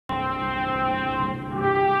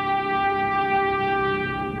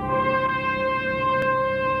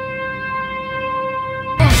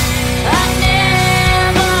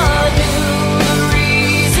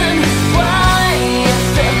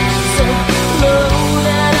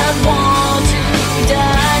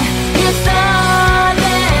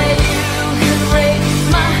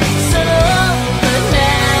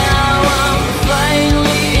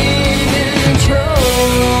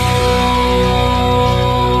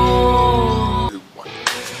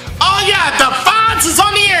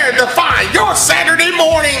Saturday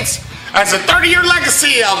mornings as the 30-year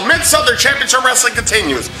legacy of Mid-Southern Championship Wrestling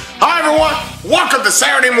continues. Hi everyone, welcome to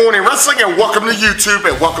Saturday Morning Wrestling and welcome to YouTube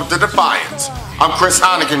and welcome to Defiance. I'm Chris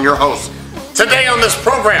Honigan, your host. Today on this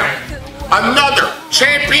program, another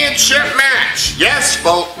championship match. Yes,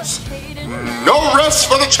 folks, no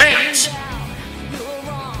rest for the champs.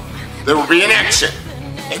 There will be an action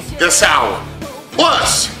at this hour.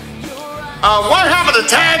 Plus, what happened to the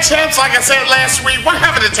tag champs? Like I said last week, what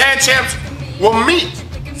happened to the tag champs will meet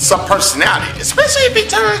some personality, especially if he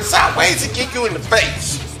turns sideways and kick you in the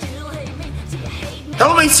face.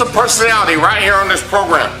 He'll meet some personality right here on this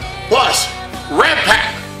program. Plus,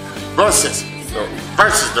 RattPack versus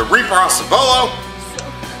the Reaper Osceola,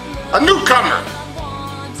 a newcomer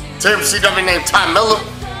to MCW named Ty Miller,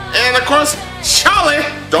 and of course, Charlie,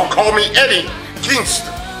 don't call me Eddie,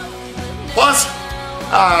 Kingston. Plus,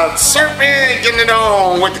 Serpent getting it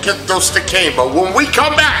on with the those stick cane. But when we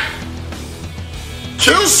come back,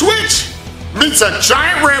 Killswitch meets a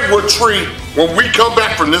giant redwood tree when we come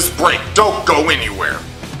back from this break. Don't go anywhere.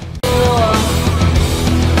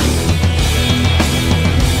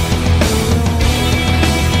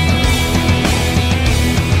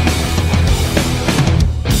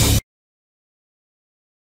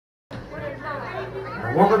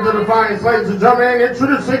 Welcome to Defiance, ladies and gentlemen.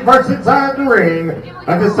 Introducing first inside the ring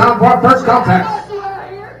at this time for our first contest.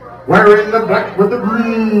 Wearing the black with the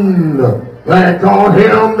green, they call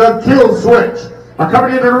him the Killswitch.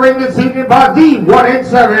 Accompanied to the ring this evening by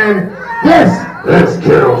D187. This is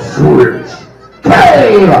Killswitch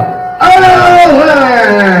K-O-N.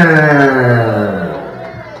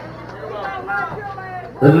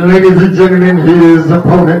 And ladies and gentlemen, his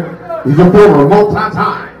opponent, he's a former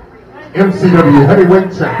multi-time MCW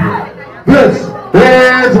Heavyweight Champion. This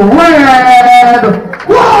is RattPack.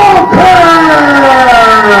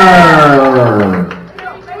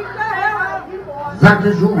 Zach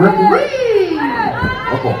is your referee.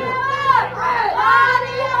 Okay.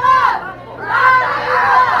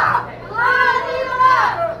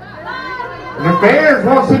 And the fans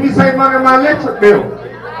won't see me save money on my electric bill.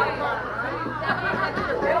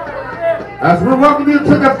 As we welcome you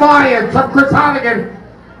to Defiance, I'm Chris Honigan.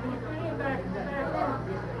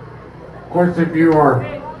 Of course, if you are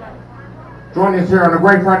joining us here on a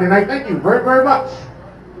great Friday night, thank you very, very much.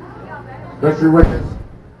 Especially with us.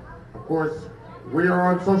 Of course, we are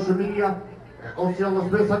on social media at Osceola's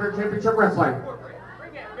Mid-Southern Championship Wrestling.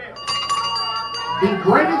 The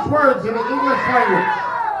greatest words in the English language.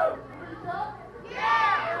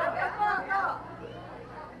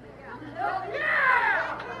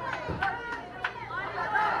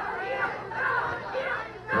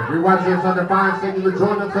 If you're watching us on Defiance, thank you for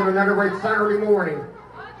joining us on another great Saturday morning.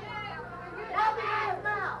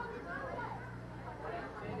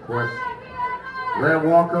 Of course, Red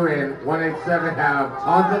Walker and 187 have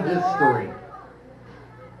tons of history.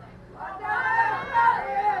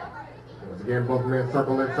 Once again, both men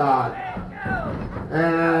circle inside.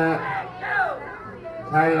 And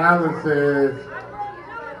Ty Allen says,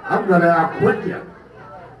 I'm going to outquick you.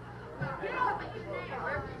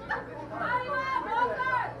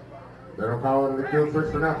 They don't call him the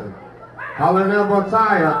Killswitch for nothing. Call him elbow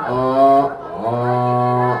tie.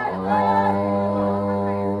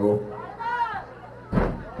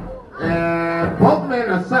 And both men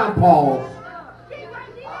are southpaws.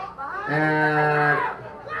 And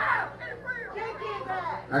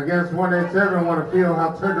I guess 187 want to feel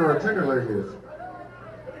how tender a tickler is.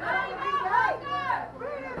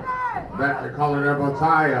 Back to calling elbow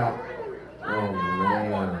tie up. Oh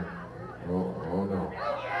man. Oh no.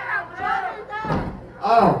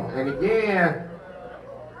 Oh, and again,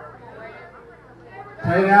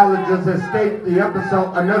 Tate Allen just escaped the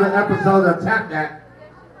episode, another episode of Tap That.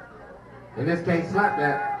 In this case, Slap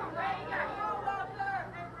That.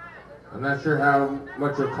 I'm not sure how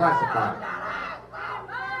much you'll classify.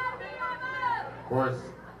 Of course,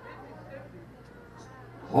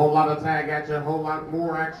 a whole lot of tag action, a whole lot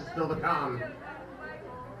more action still to come.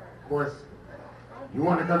 Of course, you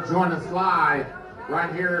want to come join us live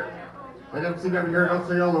right here at MCW here at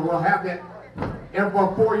Osceola. We'll have that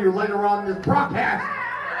info for you later on in this broadcast.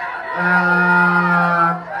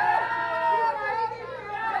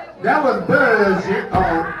 That was bullshit.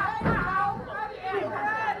 Uh-oh.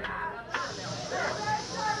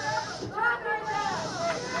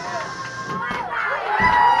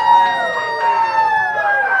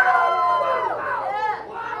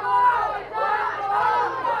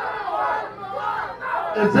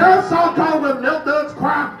 Is there a song called When Milk Duds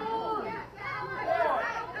Cry?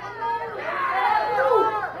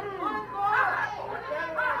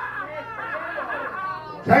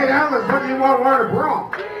 Tate Allen, what do you want to wear a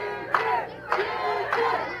bra?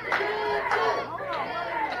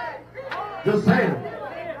 Just saying.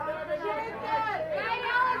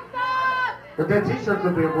 But that t-shirt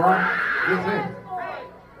could be a bra. Just saying.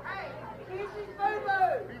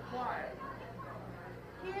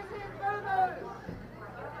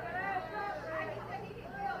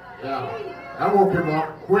 Yeah, that woke him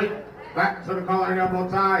up quick. Back to the collar and elbow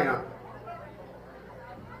tie.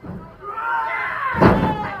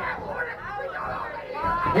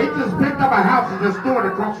 He just picked up a house and just threw it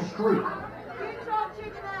across the street.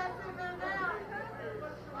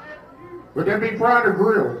 Would that be fried or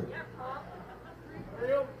grilled?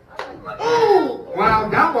 Ooh! Wow,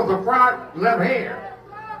 that was a fried left hand.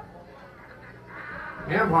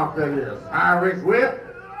 Hand pop that is. Irish whip.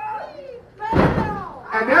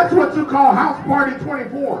 And that's what you call House Party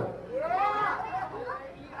 24.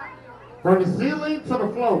 From the ceiling to the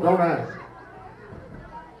floor, don't ask.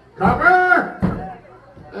 Cover!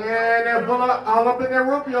 And they're full up, all up in their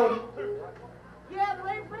roopio. Yeah, but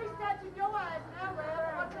they pre-statue your eyes now,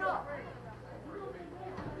 Red. What's up?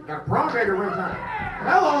 Got a prom date at ringside.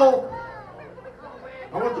 Hello!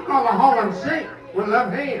 Or what you call a Harlem shake with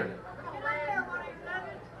left hand.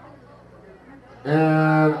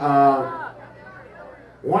 And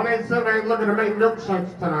 187 ain't looking to make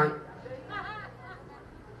milkshakes tonight.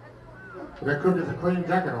 That cookies a clean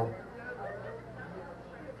jacket on.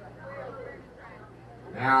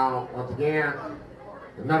 Now, once again,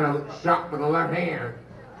 another shot with the left hand.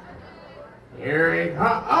 Here he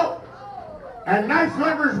comes. Oh! And nice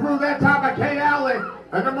leverage move that time by Kate Allen.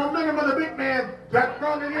 And the momentum of the big man got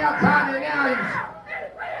thrown to the outside, and now he's...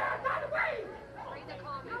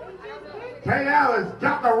 Kate Allen's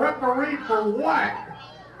got the referee for what?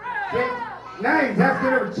 Now he's asking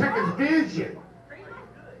him to check his vision.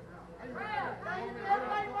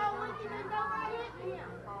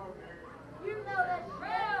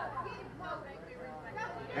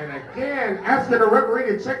 And again, asking the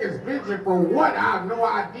referee to check his vision for what? I have no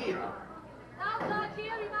idea.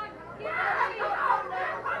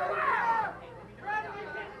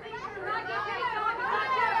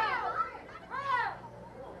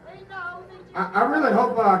 I really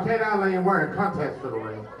hope Kate Allen ain't wearing contacts for the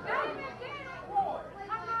ring.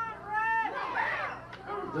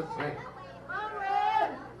 Just saying.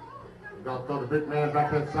 We're going to throw the big man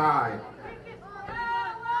back inside.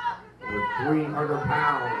 With 300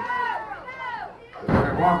 pounds. He's going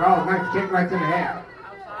to walk off. Nice kick right to the head.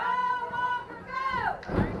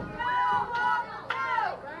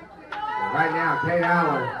 Right now, Kate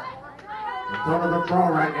Allen. In total control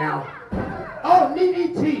right now. Oh,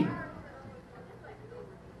 DDT.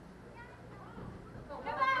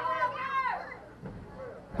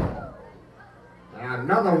 And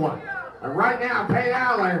another one. And right now, Kate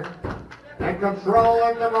Allen in control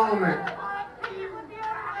at the moment.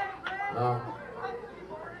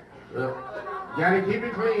 Gotta keep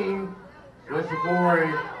it clean, especially for a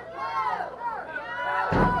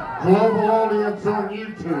global audience on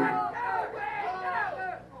YouTube.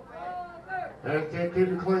 Hashtag keep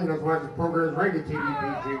it clean, that's why this program is rated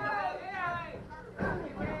TVPG.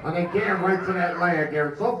 And again, right to that leg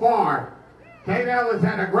there. So far, Kate Allen's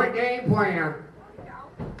had a great game plan.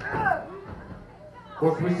 Of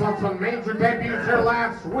course, we saw some major debuts here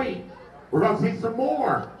last week. We're going to see some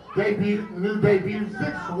more new debuts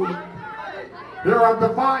this week here on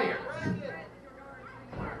Defiance.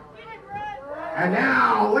 And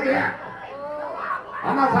now, look at that.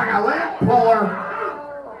 Almost like a leg puller.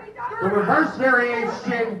 The reverse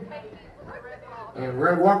variation. And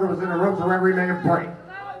Red Walker was in the ropes for every minute break.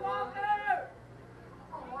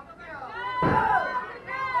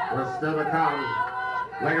 We're still to come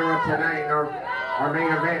later on today in our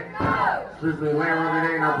main event. Excuse me, later on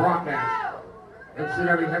today in our broadcast.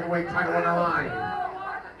 MCW Heavyweight title on the line.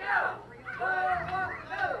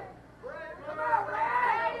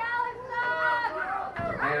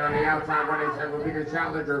 And on the outside, 187 will be the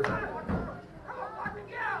challenger.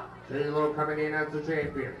 J-Lo coming in as the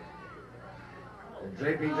champion. And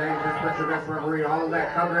JP James, the special guest referee, all of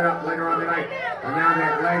that coming up later on tonight. And now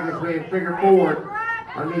that leg is being figured forward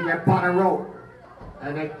underneath that bottom rope.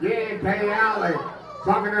 And again, Kate Allen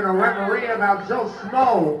talking to the referee about Joe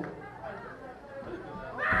Schmo.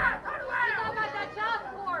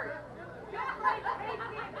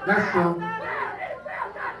 That's true.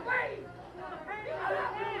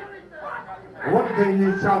 I wonder if they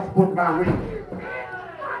use child support by week.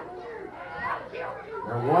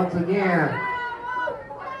 And once again,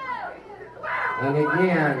 and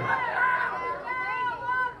again,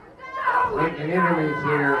 making enemies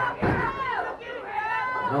here.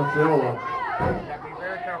 Osceola.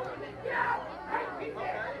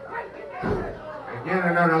 Again,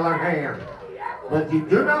 another left hand. But you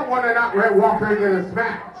do not want to knock Red Walker into this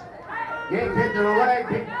match. Getting kicked in the leg,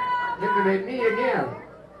 kicked in the knee again.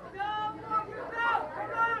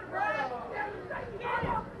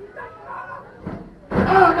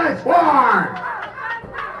 Oh, nice one!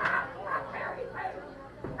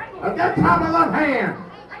 Again, top of left hand.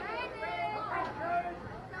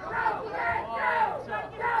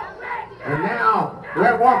 And now,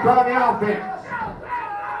 Red Walker on the offense.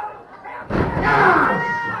 Yes!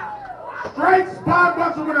 Straight spine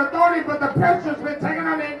buster with authority, but the pressure's been taken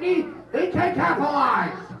on their knee. He can't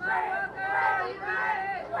capitalize.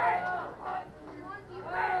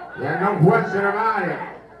 There's no question about it.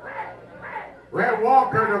 Red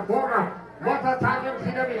Walker, the former multi-time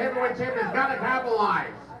MCW Heavyweight Champion, has got to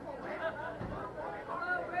capitalize.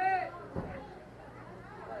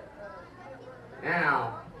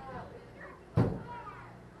 Now,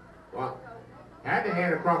 well, had the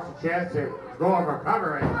hand across the chest to go and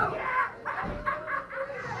recover it.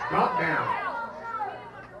 Stomp down.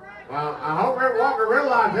 Well, I hope Red Walker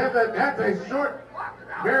realizes that that's a short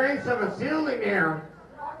variation of a ceiling there.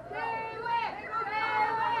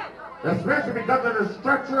 Especially because of the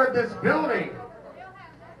structure of this building.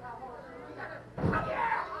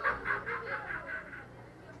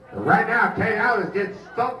 But right now, Kate Allen is getting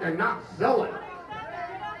stumped and knocked silly.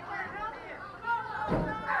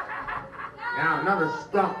 Now another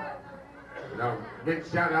stump. Big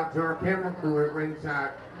shout out to our camera crew at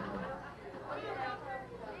ringside.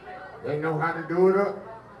 They know how to do it up.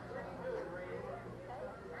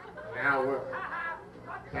 Now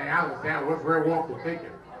Kate Allen's down. What's Red Walker thinking?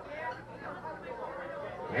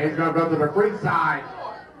 And he's going to go to the free side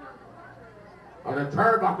of the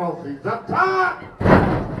turnbuckle. He's up top.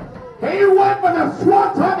 He went for the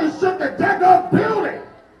swanton and shook the deck of building.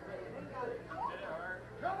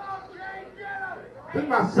 I think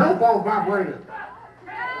my cell phone vibrated.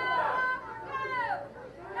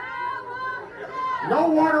 No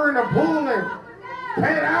water in the pool, and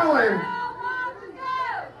Kate Allen,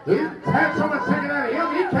 he's had so much taken out of him,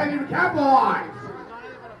 he can't even capitalize.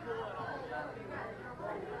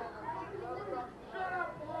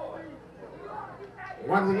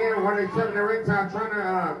 Once again, 187 in the ringside trying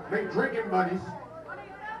to make drinking buddies.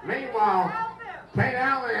 Meanwhile, Kate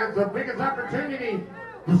Allen has the biggest opportunity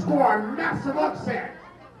to score a massive upset.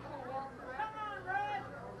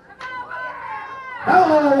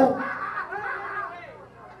 Hello!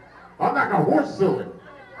 I'm like a horse silly.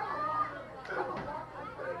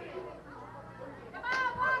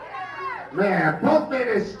 Man, both men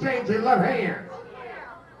exchanging left hands.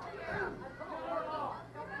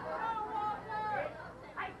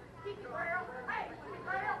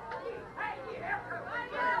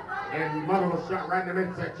 And Mother was shot right in the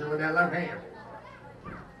midsection with that left hand.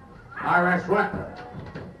 Irish whip.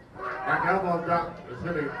 Back elbow drop. It's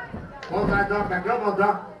going to be close-eye drop, back elbow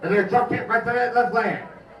drop, and then a drop kick right to that left leg.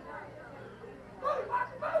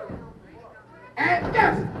 And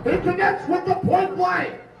yes, he connects with the point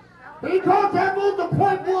blank. He calls that move the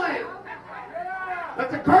point blank.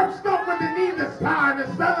 It's a curb stomp with the knee this time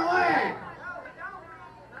instead of the leg.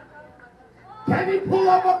 Can he pull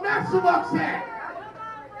up a massive upset?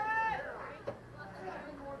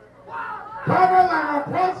 Cover like a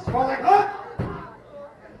press, falling up.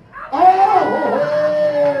 Oh!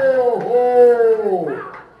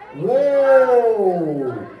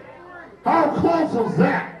 Whoa! How close was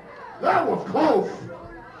that? That was close.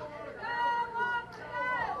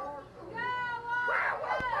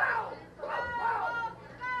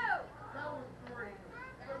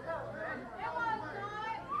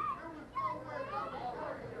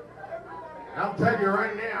 I'll tell you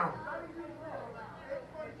right now.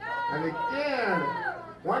 And again,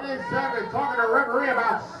 187 talking to the referee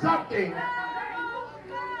about something.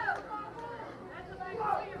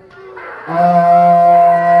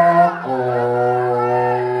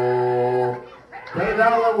 Kate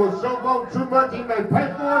Allen was so low too much he may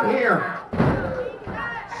pay for it here.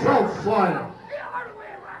 So slam.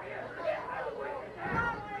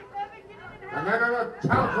 And then another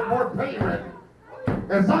child support payment.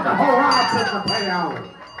 It's like a hurrah for Kate Allen.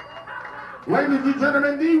 Ladies and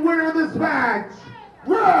gentlemen, the winner of this match,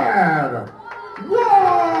 Red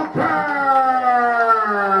Walker!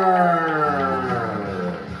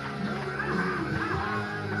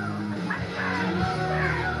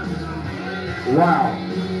 Wow.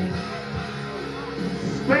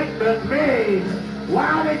 Statement made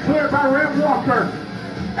loud and clear by Red Walker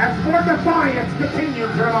as For Defiance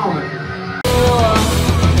continues for a moment.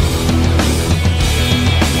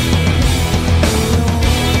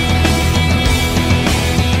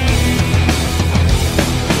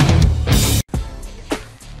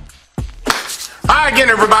 Hi again,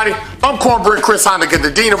 everybody. I'm Cornbread Chris Honigan,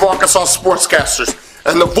 the Dean of Arkansas Sportscasters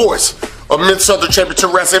and the voice of Mid-Southern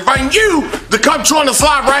Championship Wrestling, inviting you to come join us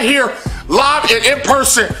live right here, live and in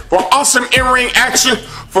person, for awesome in-ring action,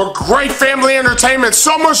 for great family entertainment,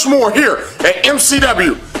 so much more here at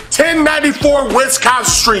MCW, 1094 Wisconsin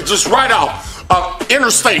Street, just right off of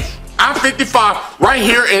Interstate I-55, right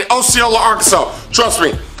here in Osceola, Arkansas. Trust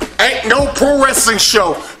me, ain't no pro wrestling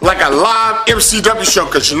show like a live MCW show,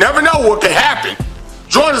 because you never know what could happen.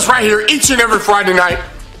 Join us right here each and every Friday night.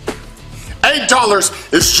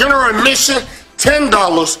 $8 is general admission,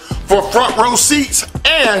 $10 for front row seats,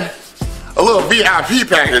 and a little VIP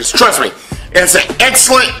package. Trust me, it's an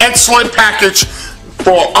excellent package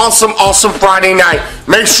for awesome Friday night.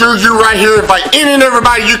 Make sure you're right here. Invite any and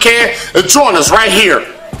everybody you can and join us right here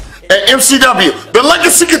at MCW. The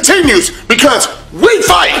legacy continues because we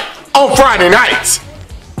fight on Friday nights.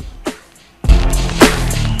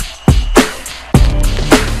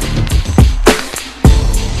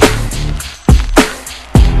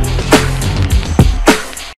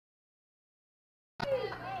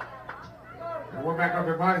 We're back on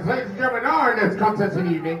Defiance. Ladies and gentlemen, our next contest of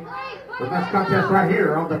the evening. The next contest right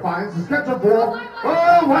here on Defiance is scheduled for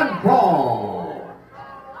one fall.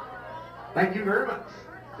 Thank you very much.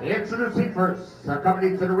 Introducing first,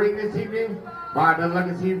 accompanied to the ring this evening by the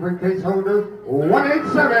Legacy briefcase holder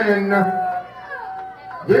 187.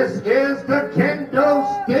 This is the Kendo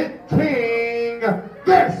Stick King.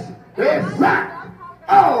 This is Zach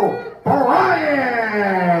O'Brien.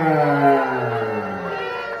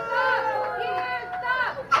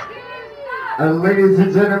 And ladies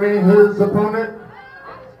and gentlemen, his opponent,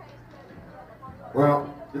 well,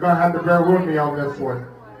 you're going to have to bear with me on this one.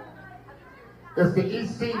 It's the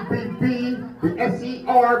ECBB, the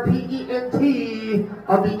SERPENT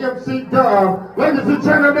of the MCW. Ladies and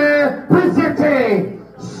gentlemen, presenting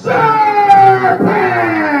RattPack!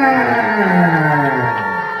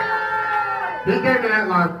 He gave me that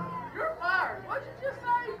line. You're fired. What did you just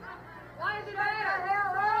say? Why is it matter?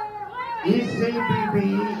 ECBB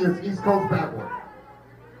is East Coast Backward.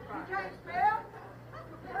 You can't spell?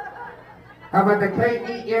 How about the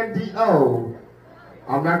KENDO?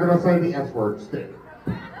 I'm not going to say the S word, stick.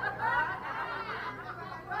 Get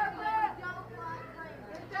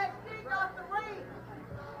that stick off the ring.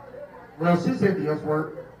 Well, she said the S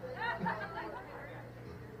word.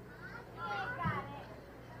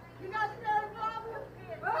 You got spelling problem?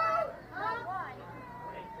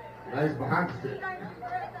 Now he's behind the stick.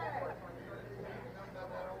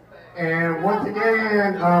 And once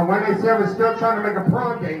again, 187 is still trying to make a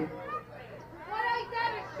prom date.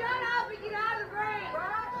 187, shut up and get out of the ring.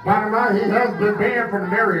 Bottom line, he has been banned from the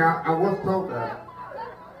Marriott. I was told that.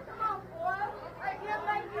 Come on, boy. I can't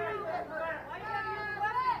make you eat that.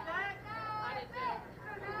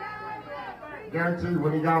 Guaranteed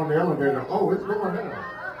when he got on the elevator, oh, it's going down.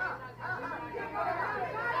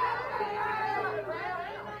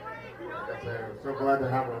 So glad to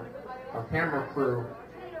have a camera crew,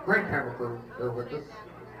 great camera crew here with us.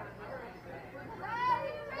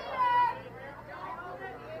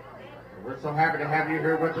 We're so happy to have you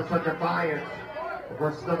here with us at Defiance.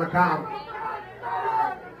 We're still to come.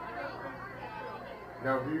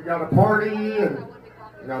 Now, if you got a party and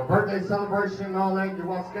birthday celebration and all that, you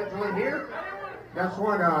want to schedule it here? Guess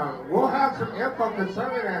what? We'll have some info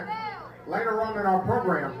concerning that later on in our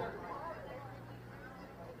program.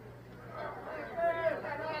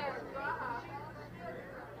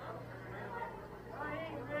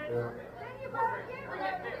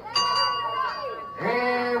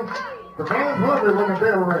 And the band's hungry when the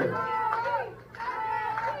bell rings.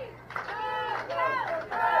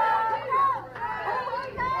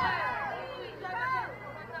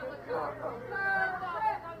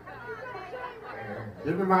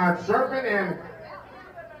 Give me my Serpent and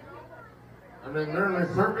literally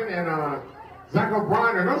Serpent and Zach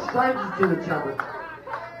O'Brien are no strangers to each other.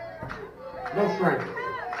 No strangers.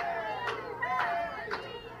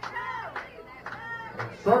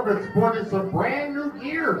 Serpent sported some brand new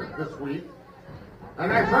gear this week.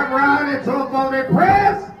 And I turned around and told them on their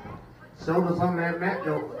press. Showed us on that mat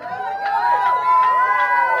yoke.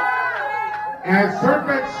 And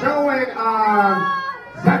Serpent showing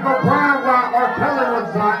Zach O'Brien while R. Kelly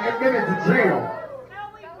was admitted to jail.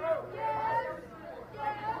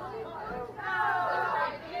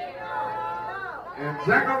 And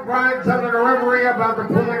Zach O'Brien telling the referee about the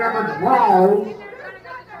pulling of the draws.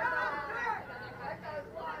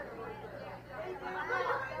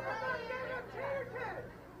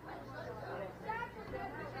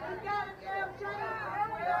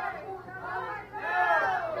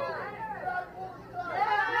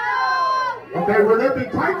 Okay, will it be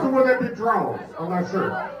tights or will it be draws? I'm not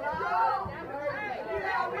sure.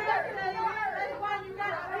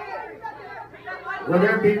 Will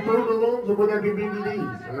there be Fruit Balloons or will there be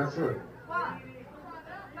BBDs? I'm not sure.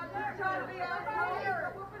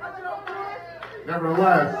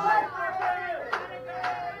 Nevertheless,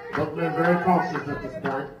 both men very cautious at this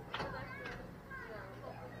point.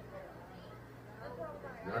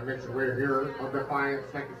 I mentioned we're here on Defiance.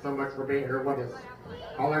 Thank you so much for being here with us.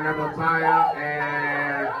 Calling number Taya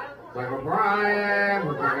and Michael Bryan.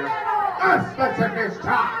 We're going to special this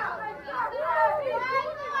top.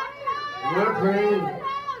 Good clean.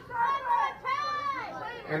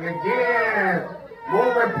 And again,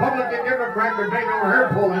 more Republican Democrat debate over hair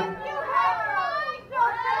pulling.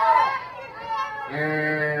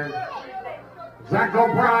 And Zach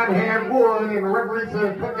O'Brien had wood, and the referee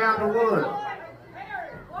said put down the wood.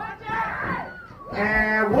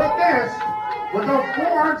 And what this, with those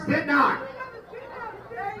forearms, did not.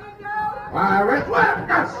 Red left,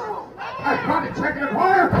 yes! That's probably checking the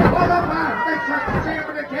corner. Hold up, make sure the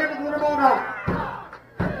champion and Campbell with a bulldog.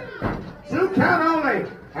 2 count only.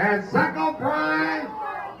 And Zach O'Brien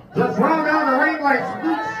just rolled down the ring like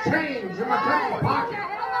loose change in McCutcheon's pocket.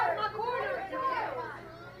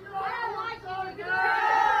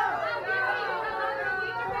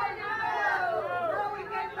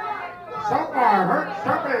 So far, Hurt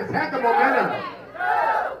Serpent has had the momentum.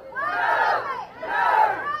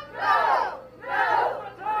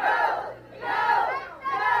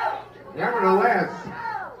 Nevertheless,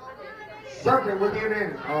 Serpent will get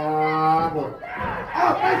in. Oh, boy.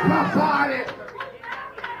 Oh, baseball slide.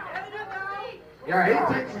 Yeah, he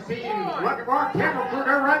takes the seat. Look at our camera crew.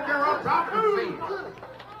 They're right there on top of the seat.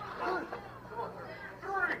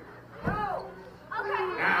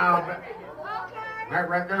 Now,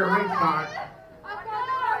 right there, ringside.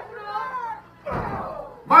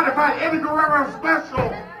 Modified Eddie Guerrero special.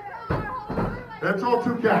 That's all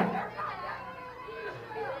 2 count.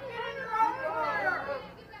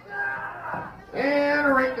 And a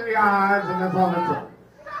right to the eyes, and that's all it took.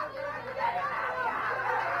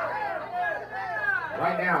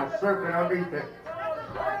 Right now, Serpent on defense.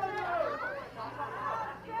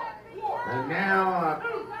 And now,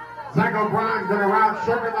 Zach O'Brien's going to ride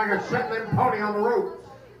Serpent like a Shetland pony on the ropes.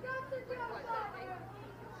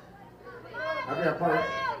 I'll be up first.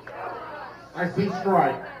 I see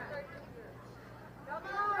strike.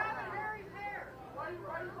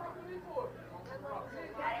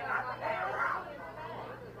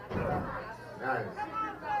 Nice.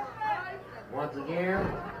 Once again,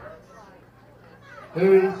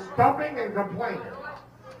 he's stomping and complaining.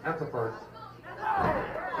 That's the first.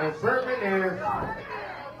 And Serpent is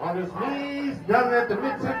on his knees, down at the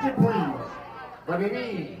midsection, please. But he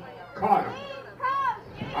knee caught him.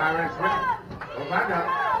 All right, Smith. Go back up.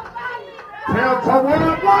 Tail to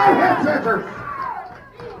one, fly head scissors.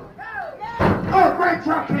 Oh, great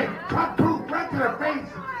drop kick. Top boot right to the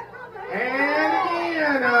face. And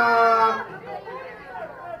again,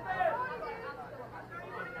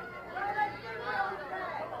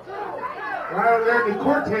 right over there in the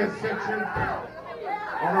Cortez section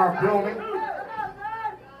on our building.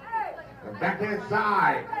 And back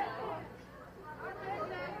inside.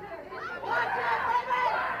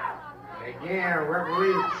 Again,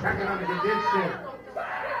 referee checking on the condition.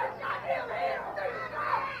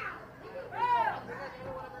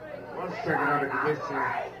 Was checking on the condition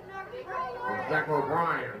of Zach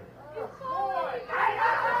O'Brien.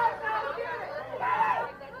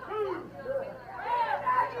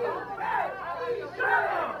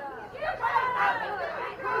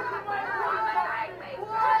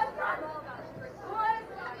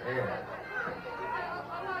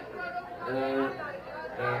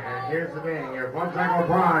 And here's the thing, if one Zach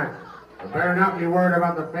O'Brien, you better not be worried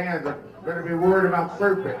about the fans, you better be worried about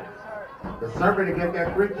Serpent. The Serpent to get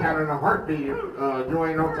that 3 count in a heartbeat, you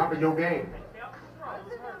ain't on top of your game.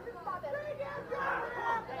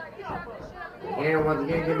 Again, once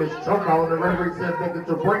again, get this choke on, the referee says that it's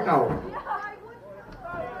a break out.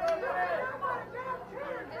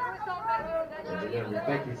 Once again, we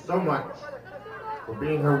thank you so much for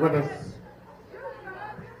being here with us.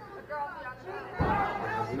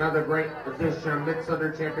 Another great edition of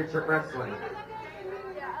Mid-Southern Championship Wrestling.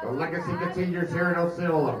 The legacy continues here in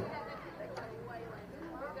Osceola.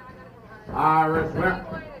 Irish whip.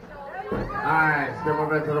 Nice. Give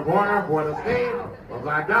him into the corner for the steam. Was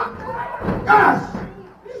I done? Yes!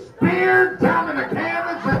 Speared down in the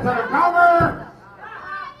canvas into the cover.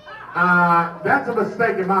 That's a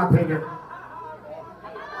mistake in my opinion.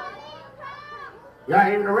 Yeah,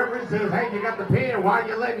 even the referee says, hey, you got the pin. Why are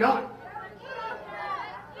you letting up?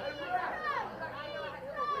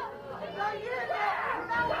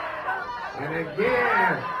 And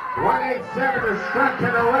again, 187 is struck to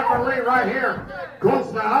the referee right here,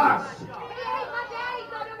 close to us.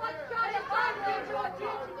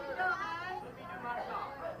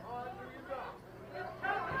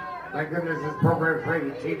 Thank goodness this program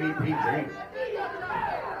rated TVPG.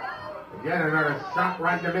 Again, another shot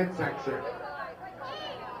right in the midsection.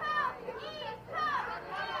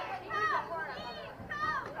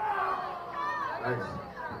 Nice.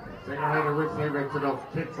 Single-handed wrist saving to those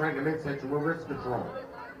kicks right in the midsection with wrist control.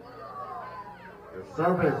 The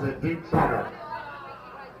serve is in deep trouble.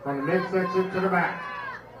 From the midsection to the back.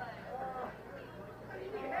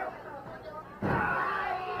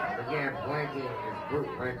 Again, planting his boot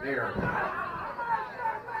right there.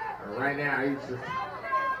 And right now, he's just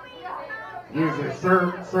using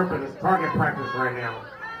serpent as target practice right now.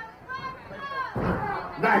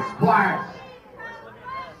 Nice splash.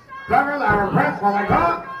 Cover ladder press for the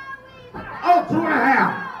gun. Oh,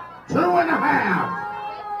 2.5. 2.5.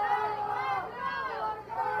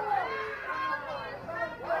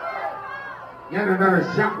 Get another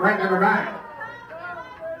shot right in the back.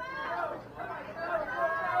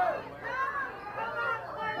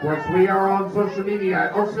 Of course, we are on social media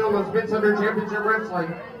at Osceola's MCW Championship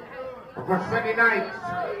Wrestling. Of course, Sunday nights,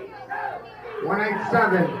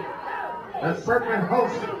 187. The Serpent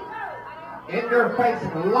hosts In Your Face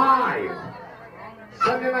Live.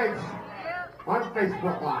 Sunday nights on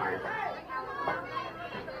Facebook Live.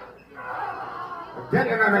 Get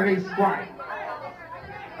another knee strike.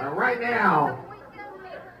 And right now,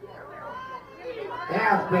 it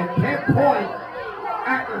has been pinpoint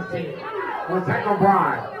accuracy with Zach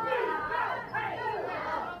O'Brien.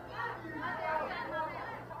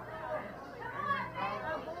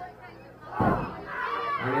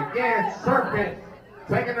 And again, Serpent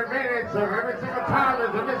taking advantage of every single time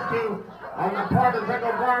there's a miscue on the part of Zach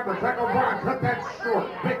O'Brien, but Zach O'Brien cut that short,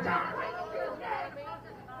 big time.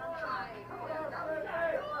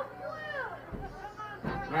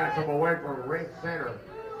 Snatch him away from ring center.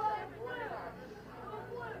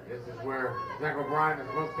 This is where Zach O'Brien is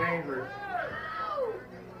most dangerous.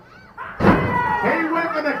 He went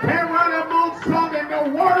for the Carolina moonsault and no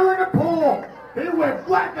water in the pool. He went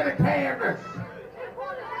flat to the canvas.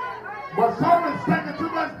 But Serpent's taking too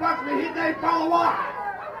much punishment. He may follow up.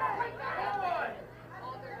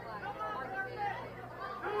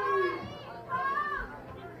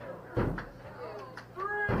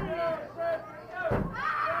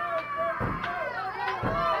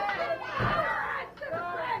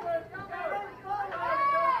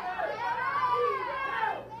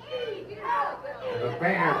 The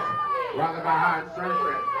fans running behind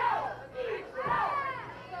Serpent.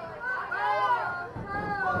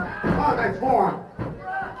 Oh, nice form.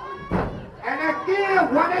 And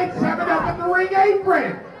again, 187 up in the ring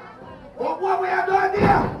apron. But what we have no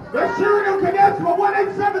idea, the Sheridan Cadets, but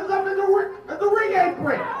 187's up in the ring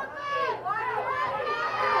apron.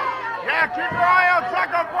 Yeah, keep your eye on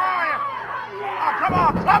Zach O'Brien. Oh, come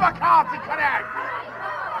on, Kamikaze connects.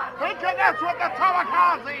 He connects with the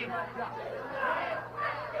Kamikaze.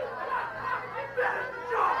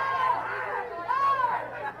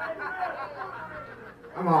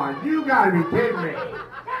 Come on, you gotta be kidding me.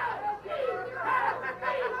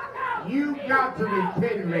 You got to be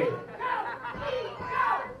kidding me.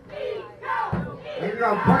 He's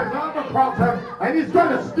gonna press up across him, and he's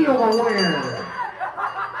gonna steal the win.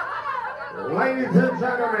 Ladies and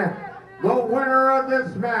gentlemen, the winner of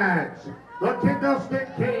this match, the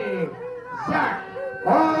Candlestick King, Zach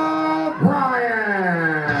O'Brien.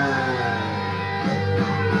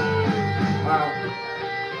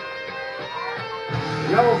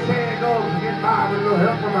 Yellow saying goes to get by with a little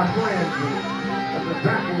help from my friends. That's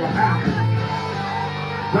exactly what happened.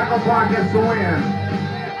 Zach O'Brien gets the win.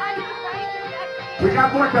 We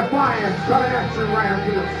got more Defiance coming at you right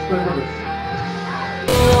after this.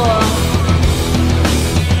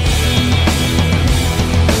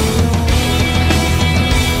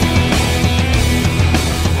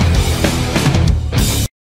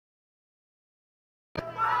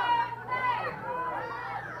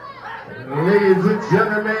 Ladies and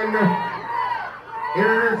gentlemen,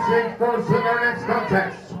 introducing first in our next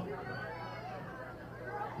contest.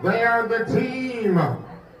 They are the team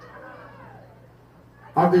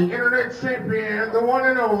of the Internet Champion, the one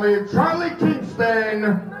and only Charlie Kingston,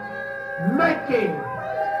 making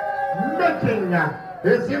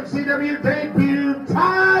his MCW debut,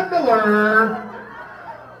 Ty Miller,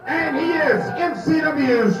 and he is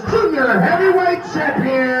MCW's Junior Heavyweight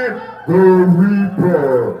Champion, the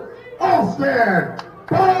Reaper, Austin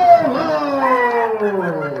Polo.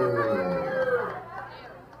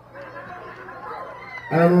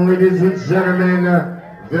 And ladies and gentlemen,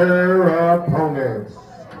 their opponents,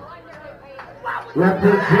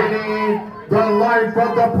 representing the life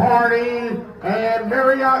of the party and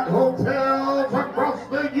Marriott hotels across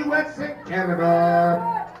the U.S. and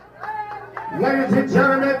Canada, Ladies and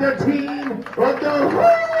gentlemen, the team of the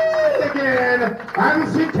Hooligan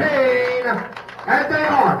MC Kane, and they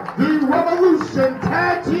are the Revolution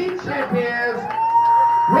Tag Team Champions,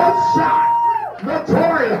 Bloodshot,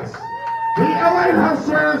 Notorious, the LA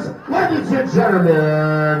Hustlers. Ladies and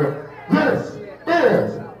gentlemen, this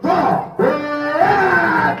is the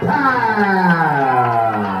RattPack.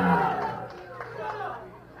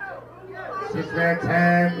 6-man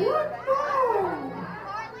tag.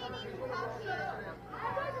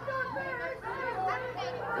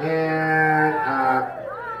 And I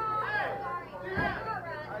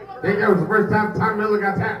think that was the first time Tom Miller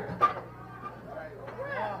got tapped.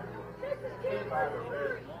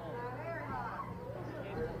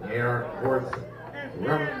 Yeah, of course.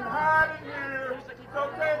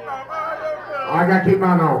 I gotta keep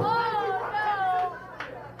my nose.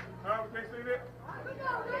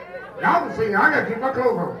 Y'all can see me. I gotta keep my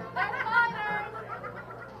clothes on.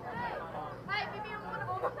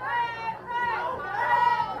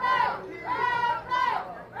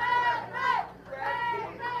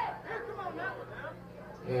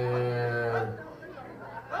 And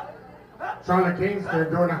Charlie Kingston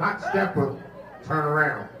doing a hot step of turn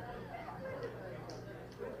around.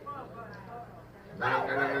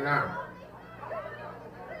 No.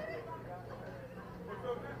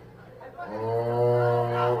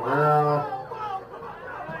 Oh, well,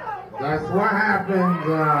 that's what happens.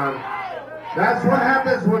 That's what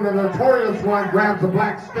happens when the Notorious one grabs a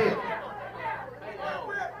black stick.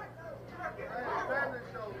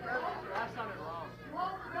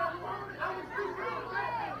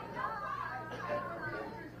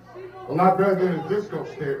 A lot better than a disco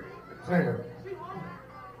stick, Sam.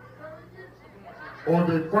 Or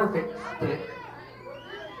the perfect stick.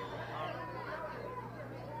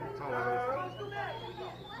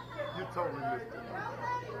 You told me this. I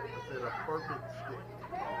said a perfect stick.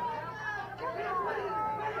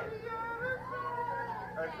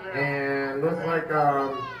 And looks like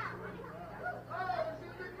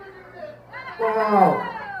whoa.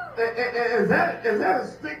 Is that a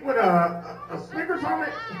stick with a Snickers on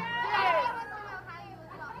it?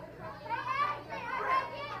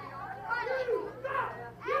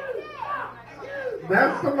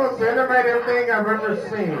 That's the most innovative thing I've ever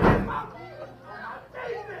seen.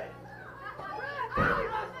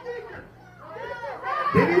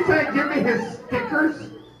 Did he say give me his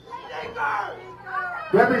stickers?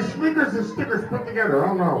 That'd be sneakers and stickers put together. I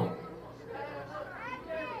don't know.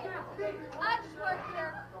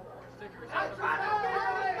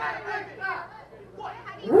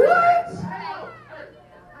 What?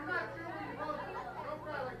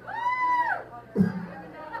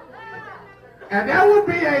 And that would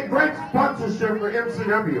be a great sponsorship for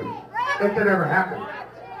MCW if that ever happened.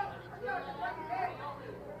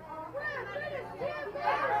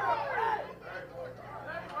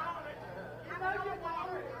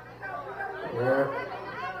 Yeah.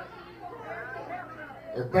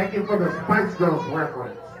 And thank you for the Spice Girls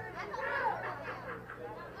reference.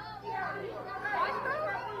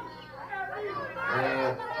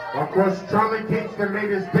 And of course, Charlie Kingston made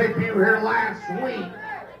his debut here last week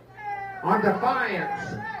on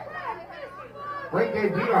Defiance. Great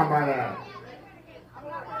debut, I might add.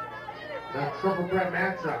 That triple threat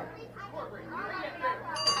matchup.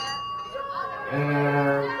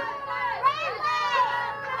 And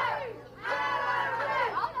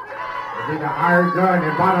they being a hired gun,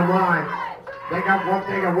 and bottom line, they got one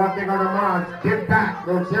thing and one thing on their minds: get back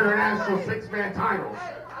those international 6-man titles.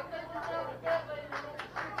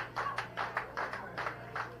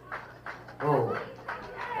 Oh,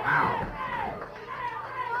 wow.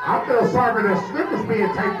 I feel sorry for the Snickers being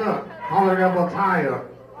taped up, collar and elbow tie up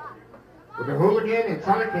with the Hooligan and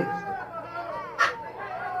Charlie Kingston.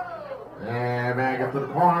 And back up to the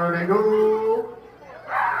corner they go.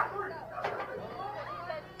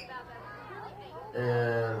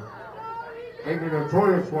 And maybe the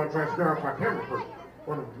Notorious one trying to stir up my camera crew.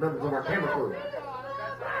 One of the members of our camera crew.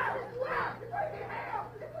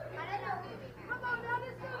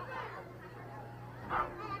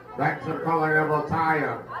 Back to the collar and elbow tie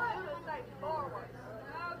up.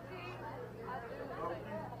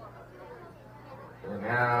 And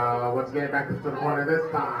now, let's get back to the corner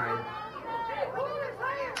this time.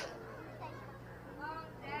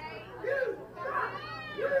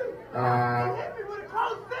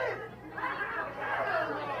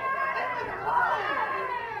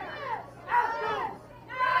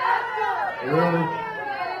 Really?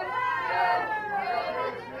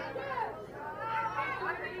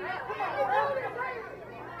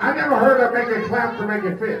 I never heard of making clap for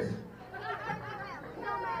making fists.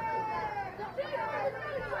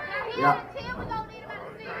 Yeah.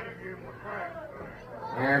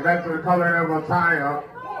 And back to the color of a tie-up.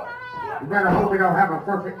 You better hope we don't have a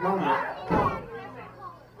perfect moment.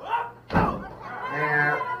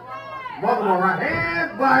 And multiple right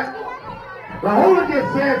hands, but the hooligan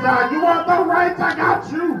says, you want the rights? I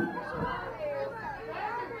got you.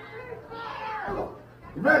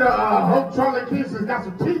 You better hope Charlie Keys has got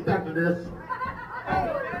some teeth after this.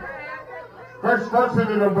 First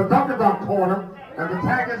into the Badungadunk corner, and the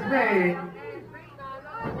tag is made.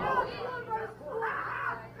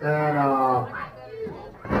 And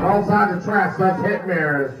wrong side of the trash, that's hit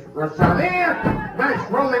mirrors. Rashad in.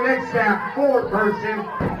 Nice rolling neck snap, forward version.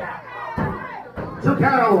 2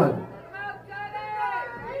 count only.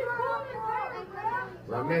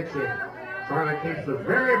 As I mentioned, Charlie Keys was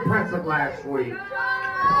very impressive last week.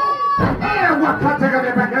 And what cut take on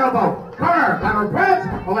the back elbow. Cover, lateral press.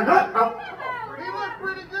 Oh my God. Oh. He looked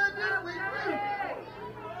pretty good there, we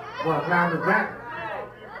Well, down the back.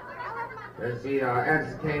 There's the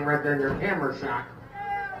Edison came right there in your camera shot.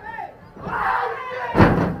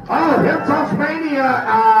 Oh, hip toss mania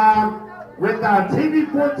with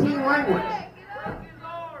TV-14 language.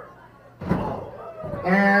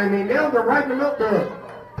 And he nailed it right in the middle there.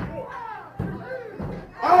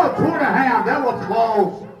 Oh, 2.5. That was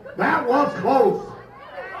close. That was close.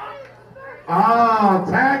 Oh,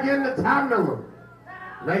 tag in the Tom Miller.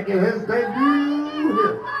 Making his debut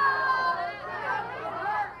here.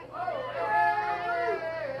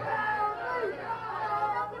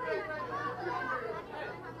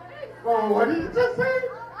 Oh, what did he just say?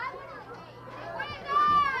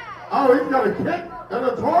 Oh, he's going to kick the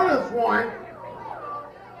notorious one.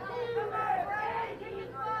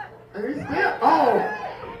 And he's still, oh.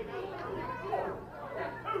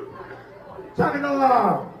 Trying to go,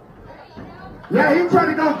 yeah, he tried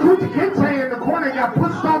to go Kuta Kinte in the corner and got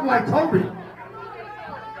pushed off like Toby.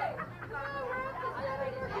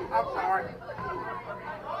 I'm sorry.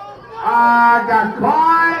 Got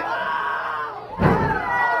caught.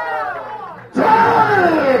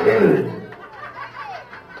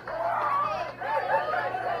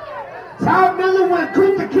 Tom Miller went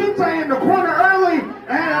Kuta Kinte in the corner early,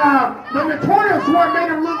 and the notorious one made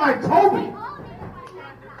him look like Toby.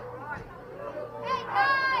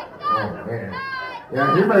 Oh, man.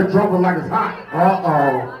 Yeah, he made trouble like it's hot.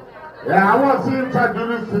 Uh-oh. Yeah, I want to see him try to do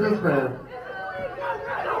this to this man.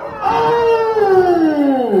 Oh!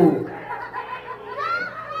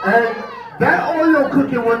 And that Oreo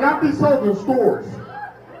cookie will not be sold in stores.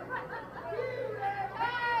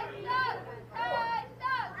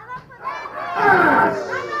 Ah!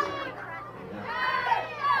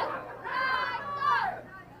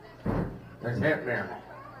 That's hit, man.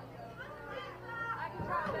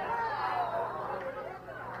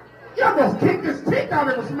 You almost kicked his teeth out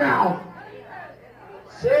of his mouth.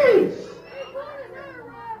 Jeez.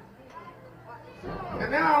 And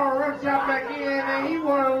now a rip shot back in, and he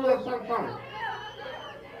wanted a little something.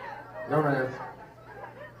 No man.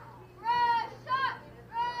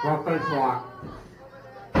 Front face lock.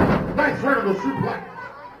 Nice vertical suplex.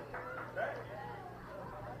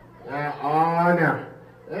 Now on now.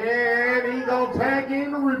 And he gonna tag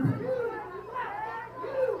in the repeat.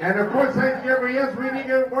 And of course, yes,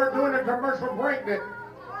 we're doing a commercial break that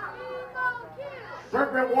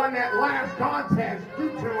Serpent won that last contest due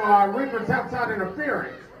to Reaper's outside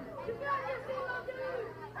interference.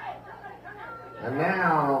 And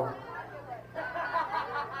now,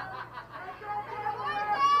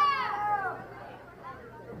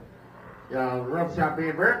 Rough Shot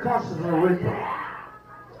being very cautious of the Reaper.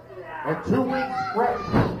 And 2 weeks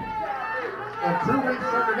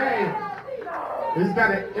from today, he's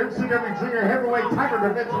got an MCW Junior Heavyweight title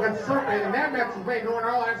defense against Serpent, and that match is being going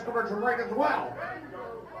all last commercial break as well.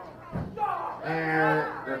 And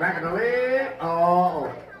the back of the leg.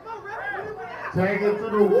 Oh. Take it to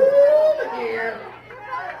the wall again.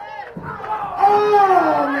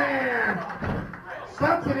 Oh, man.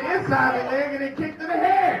 Stuck to the inside of the leg and then kicked to the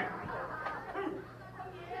head.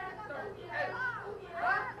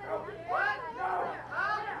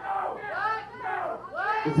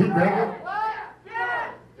 Is he begging?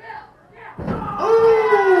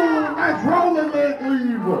 Ooh, nice rolling leg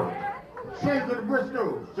lever. Shades of the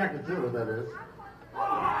Briscoes. Jack and Jill, that is.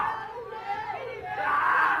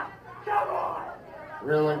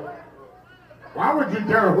 Really? Why would you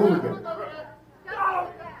dare a hooligan?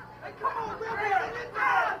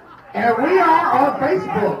 And we are on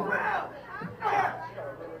Facebook.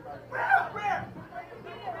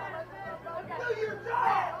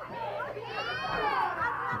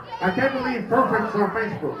 I can't believe Perfect's on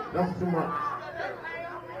Facebook. That's too much.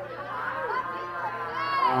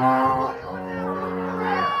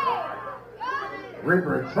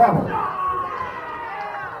 Reaper in trouble.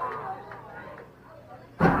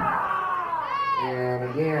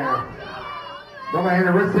 again. Go ahead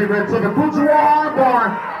and receive it to the Fujiwara arm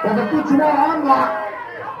bar or the Fujiwara arm lock.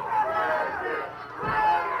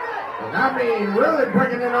 And I mean, really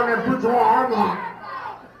breaking in on that Fujiwara arm lock.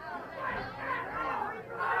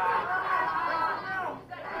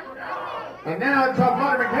 And now it's a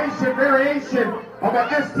modification variation of an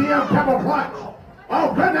STM camel clutch.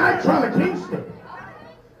 Oh, good night, Charlie Kingston.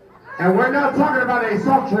 And we're not talking about a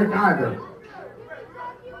soft drink either.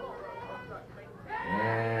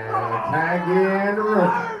 And tag in the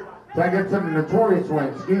roof. Tag in to the Notorious one,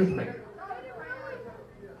 excuse me.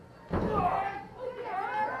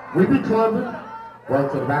 We be clubbing. Well,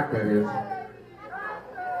 to the back, that is.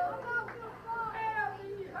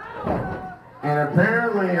 And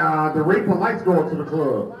apparently, the Reaper lights go to the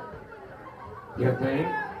club. You think?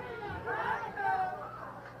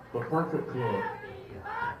 The perfect club.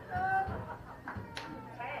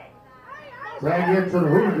 Tag into the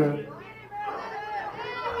hooligan.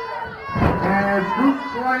 And Scoop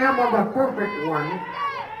Slam on the perfect one.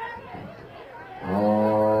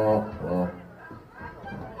 Oh.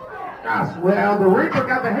 Gosh, well, the Reaper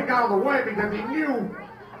got the heck out of the way because he knew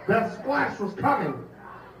that splash was coming.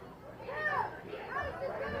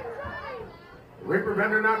 Reaper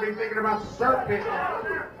better not be thinking about Serpent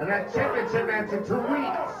and that championship match in 2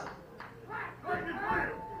 weeks.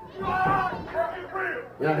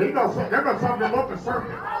 Yeah, they're gonna sum him up as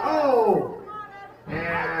Serpent. Oh!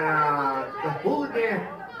 And the hooligan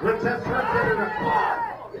with that Serpent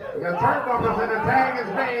in the turnbuckles and the tag is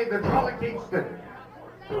made to Charlie Kingston.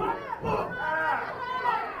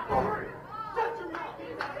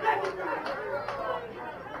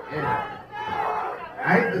 Yeah. I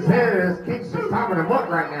hate to say this, Kingston's topping him up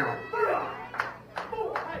right now.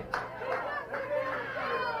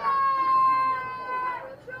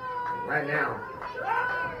 Right now.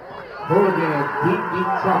 Hooligan in deep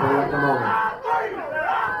trouble at the moment.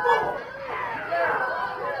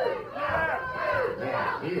 Yeah,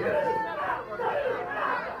 he is.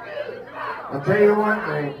 I'll tell you one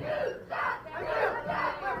thing.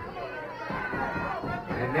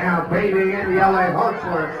 And now baiting in the LA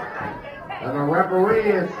Hustlers. And the referee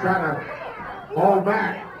is trying to hold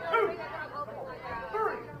back.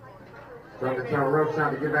 Trying to tell Roof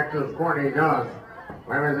trying to get back to his corner. He does.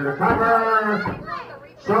 Wait a minute, the cover.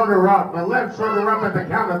 Shoulder up. The left shoulder up at the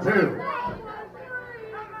count of 2.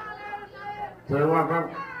 Tell you what,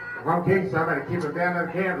 if I'm Kingston, I'm going to keep it down to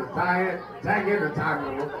the canvas, tie it, tag in the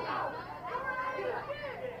time limit.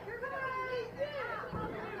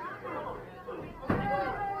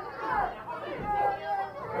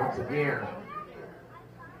 Once again,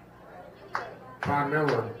 Tom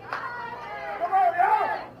Miller.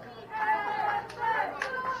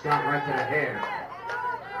 Shot right to the head.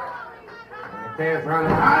 And the fans running.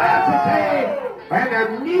 That's a tag! And a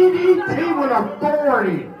DDT with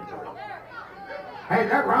authority. Hey,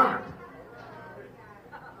 that rhymed.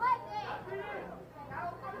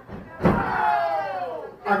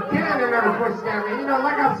 Again, another push down. You know,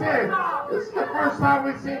 like I said, this is the first time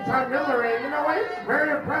we've seen Tom Miller, and you know what? It's very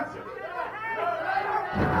impressive.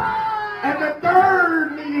 And the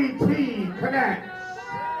third DDT connects.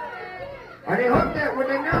 And he hooked it with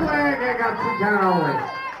the new leg and got 2 count only.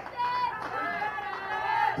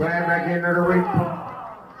 Playing back into the ring.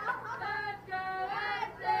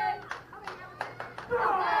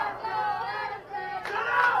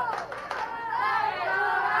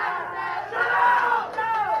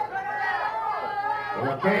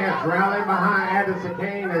 The fans rally behind Addison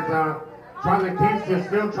Kane as Charlie Kingston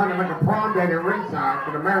still trying to make a prom date at ringside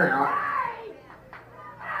for the Marriott.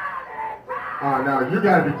 Oh no, you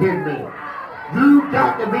gotta be kidding me. You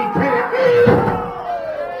got to be kidding me.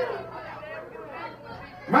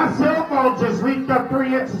 My cell phone just leaked up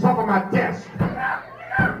 3 inches off of my desk.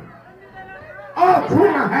 Oh,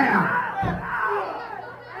 2.5.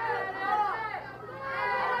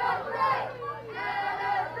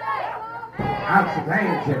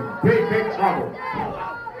 Outstanding, in big trouble.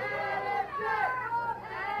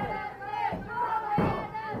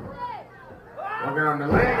 Working on the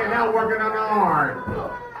leg and now working on the arm.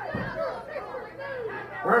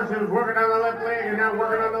 First he was working on the left leg and now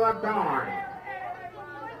working on the left arm.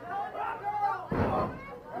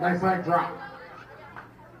 Nice leg drop.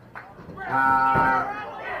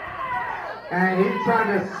 And he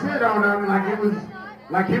tried to sit on him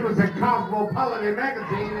like he was a Cosmopolitan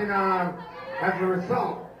magazine and as a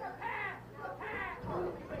result,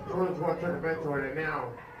 George wants to the bench on it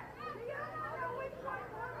now.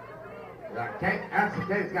 Actually,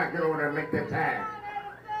 Kate's got to get over there and make that tag.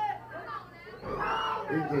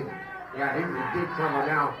 He's in deep trouble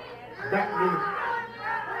now. That means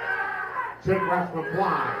Jake Rush will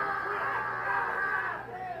fly.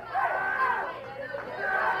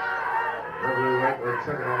 Referee White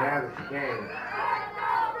checking on that as the game.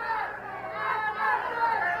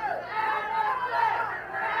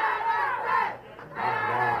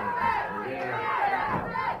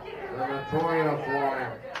 The notorious one.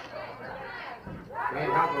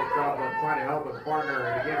 Can't help himself but trying to help his partner,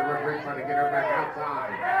 and again the referee trying to get her back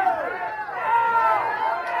outside.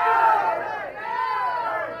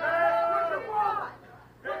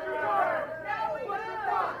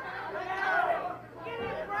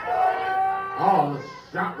 Oh, the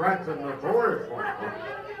shot right to the notorious one.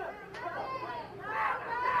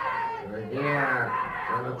 Again,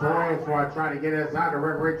 the notorious one trying to get inside. The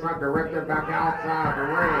referee trying to direct her back outside the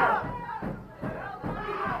ring.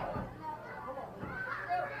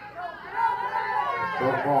 So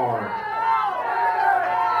far,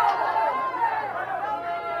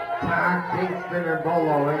 Ty, Kingston, and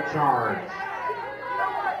Bolo in charge.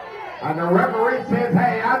 And the referee says,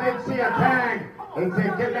 hey, I didn't see a tag. He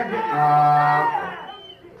said, get back in.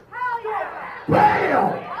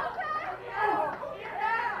 Bam!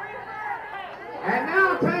 And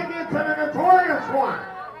now take it to the notorious one.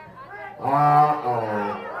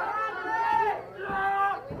 Uh-oh.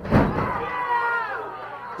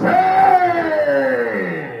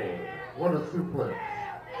 What a suplex.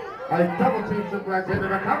 A double team suplex into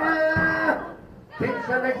the cover.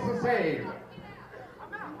 Kingston makes the save.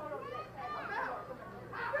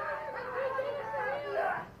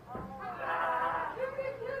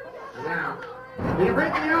 Now, he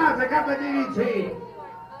breaks the odds. I got the DDT.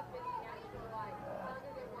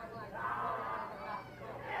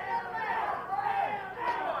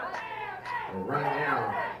 Right now.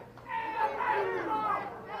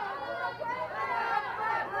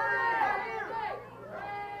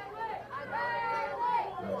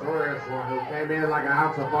 Notorious one who came in like a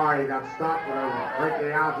house of fire. He got stopped with a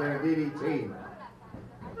breaking out in a DDT.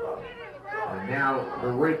 And now the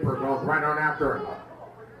Reaper goes right on after him.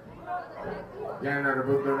 Get another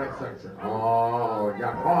boot to the next section. Oh, he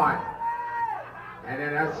got caught. And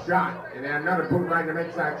then a shot. And then another boot right in the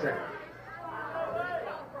midsection.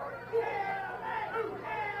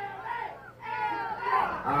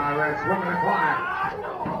 Alright, swimming the climb.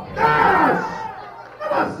 Yes! I'm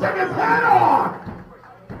gonna stick his head off!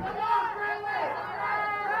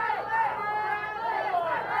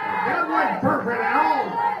 That wasn't perfect at all.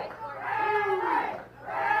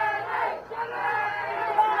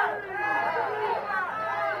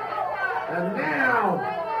 And now,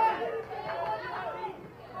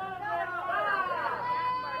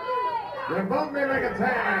 they both may make a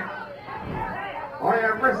tag. Oh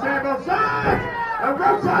yeah, first stand both sides. And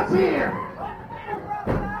Rose's here.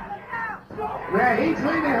 Yeah, he's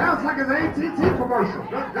cleaning the house like it's an AT&T commercial.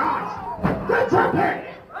 Good gosh. Good jump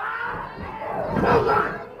here. Hold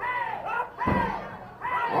on.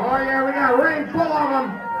 Oh yeah, we got a ring full of them.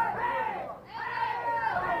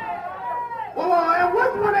 Oh, and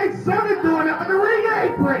what's 187 doing up in the ring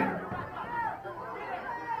apron?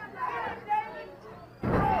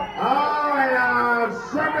 Oh, and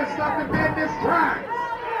Sherman stuck in dead this track.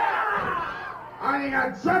 And he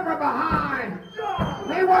got Jumper behind.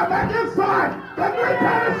 Meanwhile, back inside, the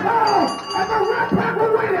 3-pedestal, and the RattPack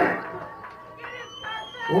will win it.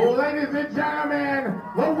 Well, ladies and gentlemen,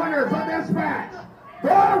 the winners of this match, the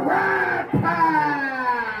RattPack.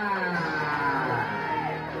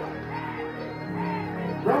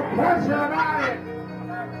 No question about it.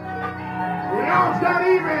 The odds got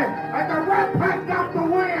even, and the RattPack got the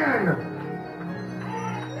win.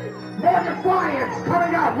 More Defiance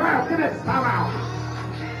coming up right after this timeout.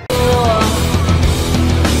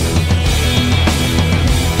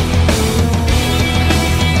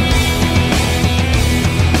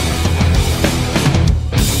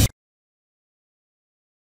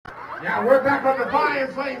 Yeah, we're back on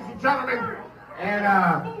Defiance, ladies and gentlemen. And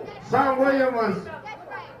Sean William was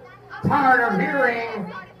tired of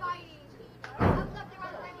hearing.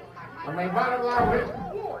 I mean, bottom line,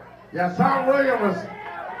 yeah, Sean William was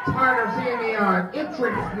tired of seeing the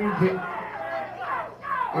entrance music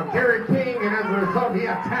of Gary King, and as a result, he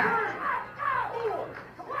attacked.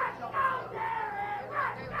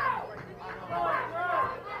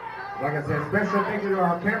 Like I said, special thank you to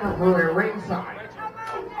our camera crew at ringside.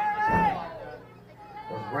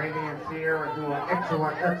 Was Randy and Sierra do an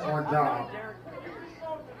excellent job.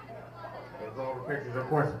 There's all the pictures, of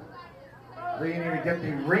course. We didn't even get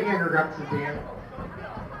the ring introductions in.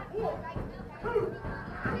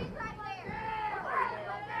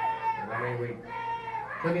 And I mean, we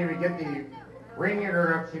couldn't even get the ring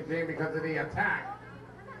introductions in because of the attack.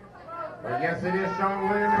 But yes, it is Sean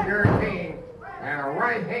Williams and Gary King. And a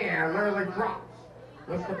right hand literally drops.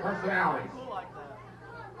 List of personalities.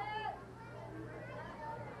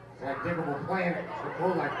 That Diggable Planet is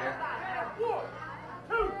cool like that. 1,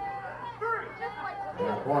 2, 3. And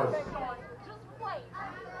of course,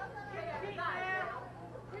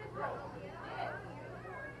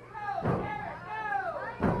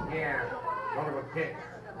 yeah, multiple kicks,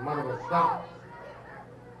 multiple stomps.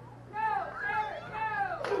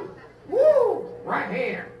 Woo! Right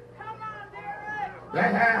hand.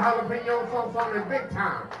 That had jalapeno sauce on it big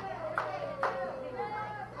time.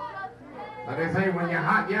 But they say when you're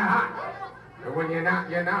hot, you're hot. And when you're not,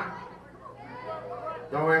 you're not.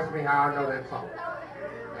 Don't ask me how I know that song.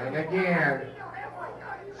 And again,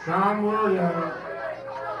 Sean Williams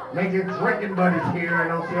making drinking buddies here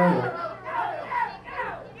in Osceola.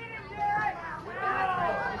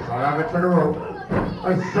 Shot up it to the rope.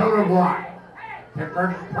 A shoulder block.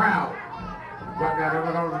 Pickford's proud. Got that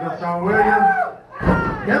over to Sean Williams.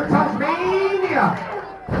 Here comes Mania.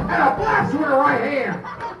 And a blast with a right hand.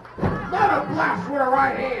 Another blast with a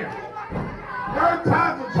right hand. Third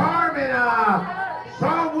time's a charm, and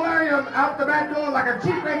Sean Williams out the back door like a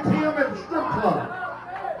cheap ATM at a strip club.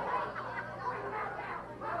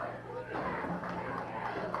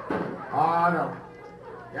 Oh no.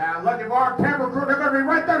 Yeah, looking for our camera crew, they're gonna be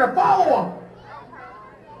right there to follow them.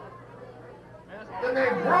 Then they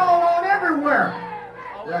roll on everywhere.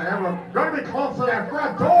 Yeah, they were gonna be close to that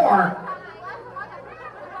front door.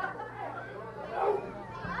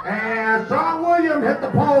 And Sean Williams hit the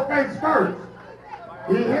pole face first.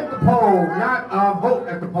 He hit the pole, not vote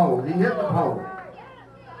at the pole. He hit the pole.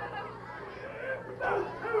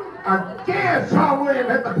 Again, Sean Williams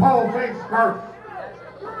hit the pole face first.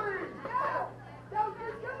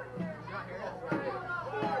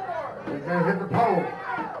 He's gonna hit the pole.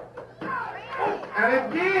 And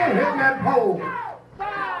again, hitting that pole.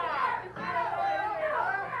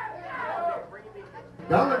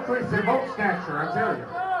 They'll increase their vote stature, I tell you.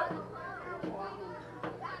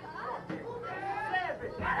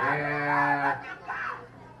 And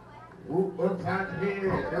whoop upside the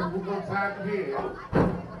head, then whoop upside the head.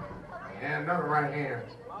 And another right hand.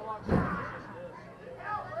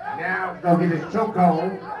 Now, go get his choke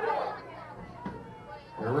on.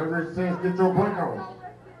 The referee says, get your point on.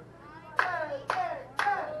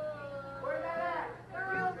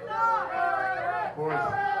 Of course,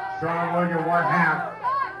 Sean Williams, 1/2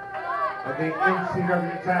 of the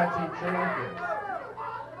MCW Tag Team Champions.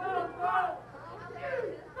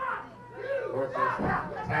 Of course,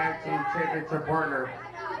 his Tag Team Championship partner,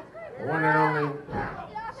 one and only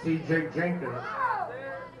C.J. Jenkins.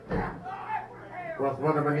 Of course,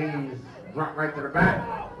 one of the knees dropped right to the back.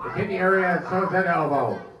 The kidney area and so is that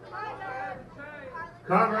elbow.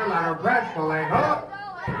 Cover like a breastful leg up.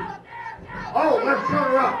 Oh, left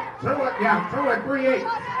shoulder up. 2 and 3/8.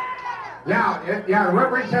 Yeah, the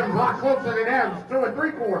referee said it was a lot closer than that. It was 2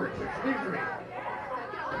 3/4. Excuse me.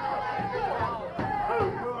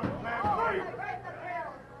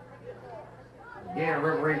 Yeah,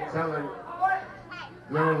 referee telling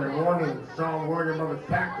Marilyn warning Sean Williams of his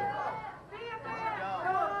tactics.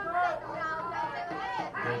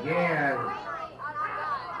 Again,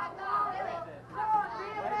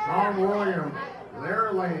 Sean Williams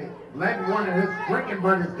literally letting one of his drinking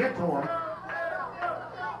buddies get to him.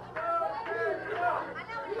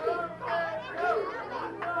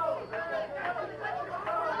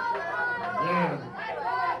 Again,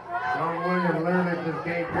 Sean Williams literally just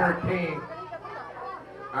gave Derek King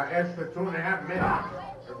an extra 2.5 minutes.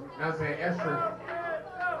 I say extra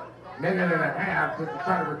minute and a half just to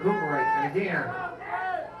try to recuperate. And again,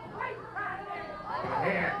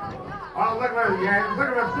 oh, look at it, yeah, look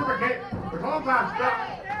at the super kick. The clothesline stuck.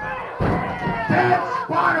 Dead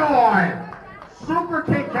spot on. Super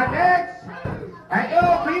kick connects. And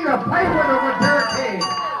LB to play with it with Derek King.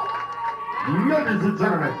 Ladies and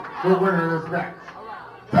gentlemen, the winner of this match,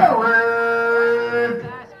 Derek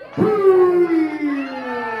King.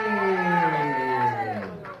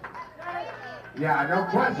 Yeah, no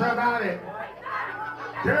question about it.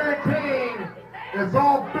 Derek King is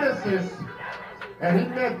all business. And he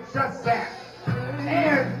did just that.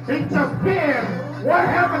 And he just pinned what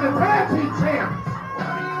happened to Tag Team Champs.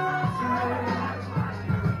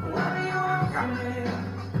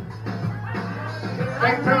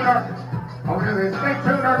 Stay tuned. Stay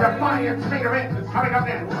tuned. Our Defiance main event is coming up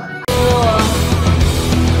next.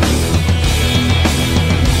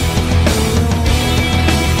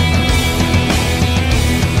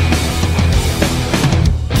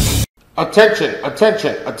 Attention,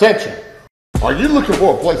 attention, attention. Are you looking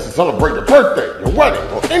for a place to celebrate your birthday, your wedding,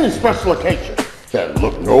 or any special occasion? Then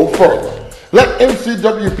look no further. Let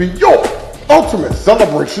MCW be your ultimate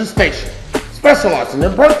celebration station, specializing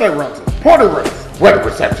in birthday rentals, party rentals, wedding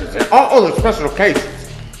receptions, and all other special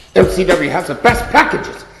occasions. MCW has the best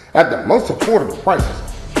packages at the most affordable prices.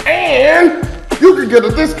 And you can get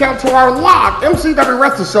a discount to our live MCW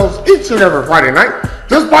wrestling shows each and every Friday night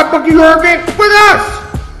just by booking your event with us.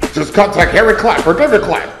 Just contact Harry Clapp or David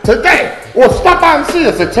Clapp today or stop by and see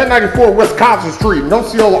us at 1094 Wisconsin Street in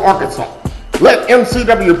Osceola, Arkansas. Let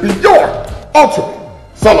MCW be your ultimate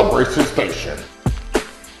celebration station.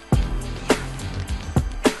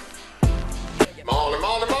 Morning,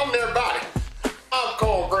 everybody. I'm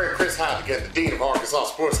Cornbread Chris Heineken, the Dean of Arkansas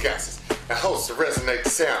Sportscasters and host of Resonate the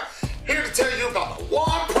Sound. Here to tell you about the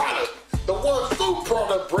one product, the one food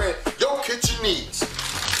product brand your kitchen needs.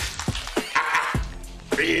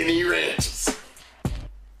 B&E Ranches.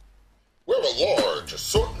 We have a large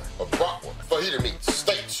assortment of bratwurst, fajita meats,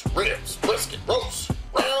 steaks, ribs, brisket, roast,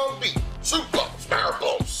 ground beef, soup bones, marrow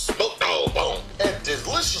bones, smoked dog bone, and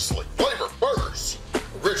deliciously flavored burgers.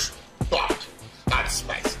 Original, black, hot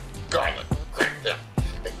spicy, garlic, cracked pepper,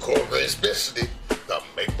 and cornbread specialty, the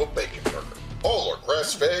maple bacon burger. All are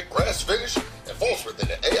grass-fed, grass-finished, and falls within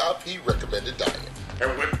the AIP recommended diet.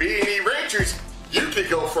 And with B&E Ranchers, you can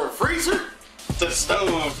go from freezer to the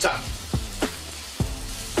stove top.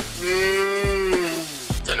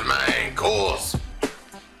 To the main course.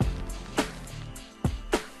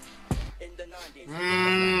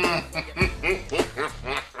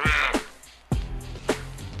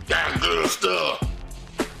 Got good stuff.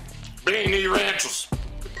 B&E Ranchers.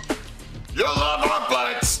 You'll love our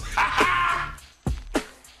butts.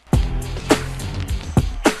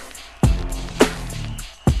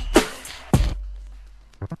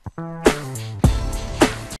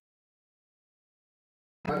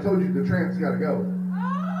 I told you the tramp's gotta go.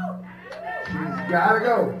 She's gotta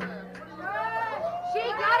go. She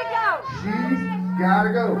gotta go. She's gotta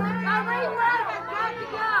go. Irene Rose has got to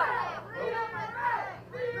go.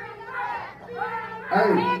 Hey,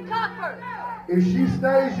 Handcuff her. if she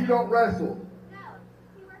stays, you don't wrestle.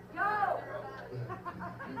 Go.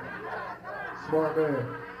 Smart man.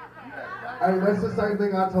 Hey, that's the same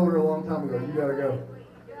thing I told her a long time ago. You gotta go.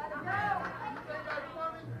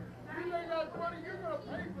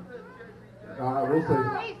 We'll see.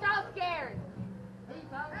 He's so scared. He's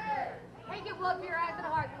so scared. He can whoop your ass in a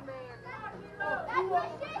heartbeat, man. That's what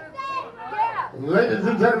she said. Yeah. Ladies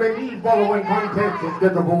and gentlemen, the following contest is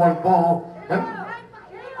scheduled for one fall, and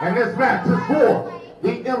this match is for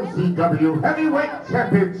the MCW Heavyweight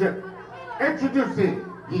Championship. Introducing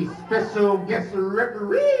the special guest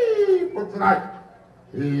referee for tonight.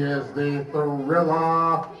 He is the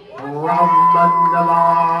Thriller from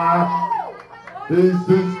Manila. He's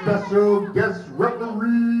the special guest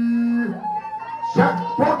referee, Jack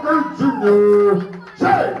Parker Jr.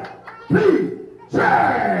 JPJ.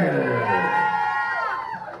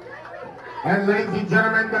 And ladies and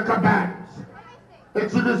gentlemen, the combatants.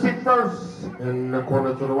 Introducing first, in the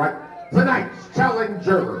corner to the right, tonight's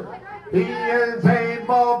challenger. He is a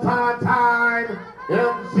multi-time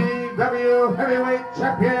MCW Heavyweight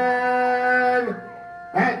Champion,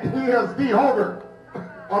 and he is the holder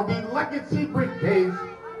of the Legacy briefcase.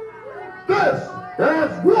 This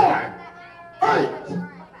is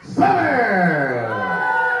 187.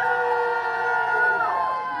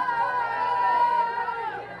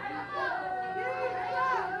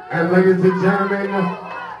 And ladies and gentlemen,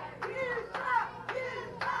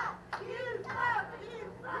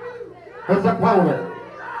 his opponent,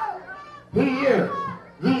 he is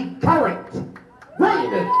the current,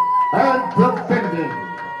 reigning, and defending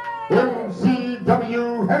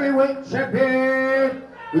MCW Heavyweight Champion,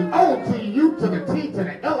 the OTU to the T to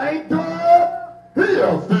the LA Dub. He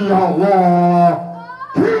is the Outlaw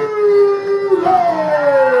Killswitch.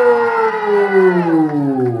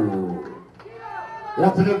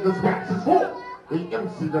 Once again, this match is for the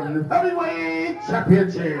MCW Heavyweight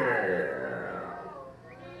Championship.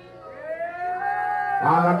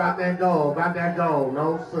 All about that gold,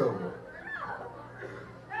 no silver.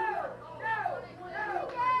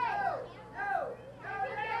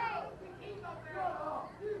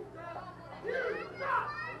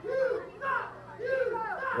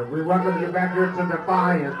 We welcome you back here to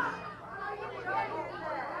Defiance.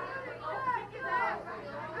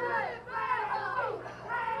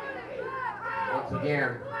 Once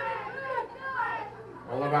again,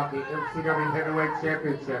 all about the MCW Heavyweight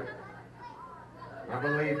Championship. I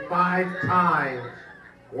believe 5 times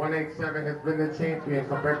 187 has been the champion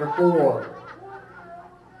compared to 4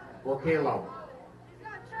 for Kilo.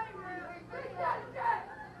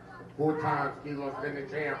 4 times Kilo's been the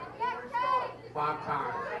champ. 5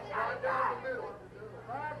 times.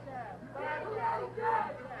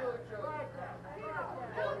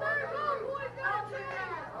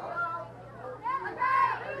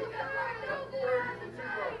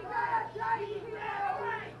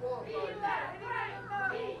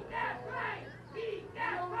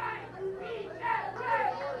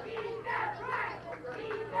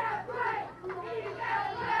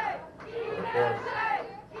 course.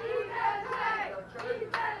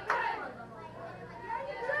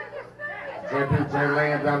 JPJ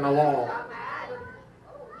lands on the wall.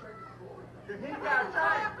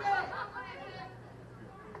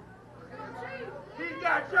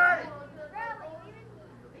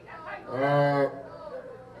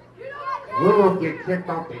 Will get kicked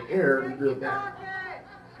off the air to do that.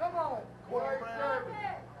 Come on.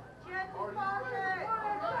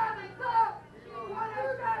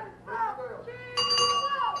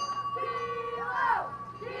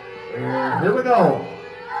 And here we go.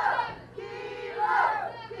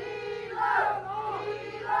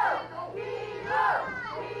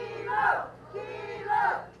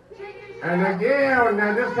 And again,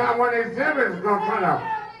 now this time 187 is going to try to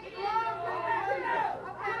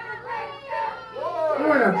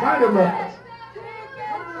win a title match.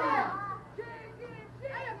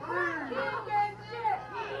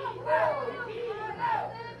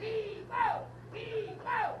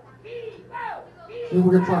 See,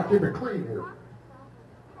 we're going to try to keep it clean here.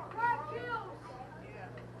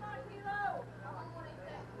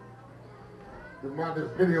 This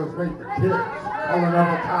video is made for kids. Calling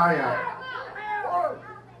up a tie-up.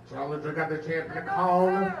 Challenger got the champion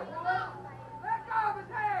called.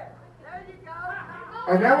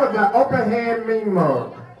 And that was an open hand mean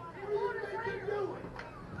mug.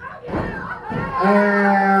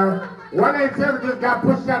 And 187 just got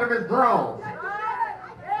pushed out of his drawers.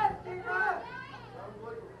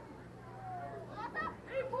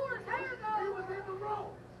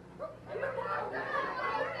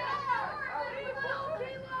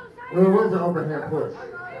 Well, it was an overhand push.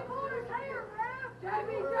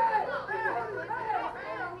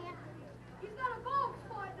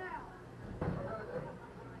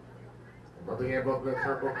 But the elbow good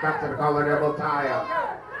circle back to the collar elbow tie up.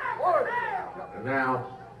 And now,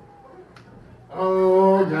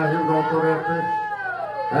 oh, yeah, he's going through that fist.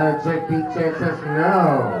 And JPJ says no.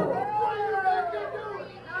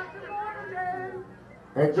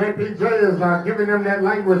 And JPJ is giving them that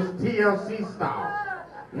language TLC style.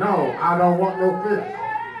 No, I don't want no fist.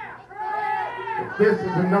 The fist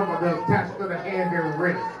is a number that's attached to the hand and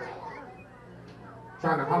wrist.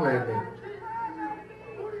 Trying to holler at me.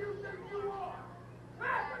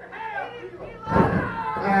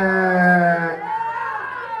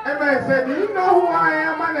 Everybody said, do you know who I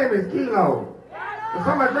am? My name is Kilo. It's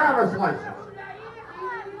on my driver's license.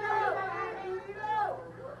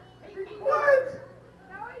 What?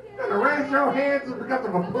 You gonna raise your hands because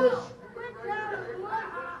of a push?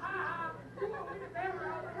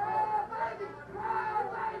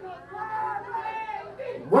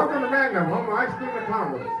 Welcome to Magnum, home of ice cream and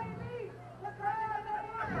commerce.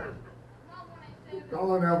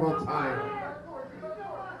 Calling elbow time.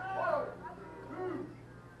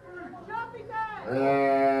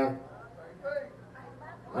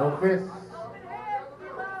 No fist.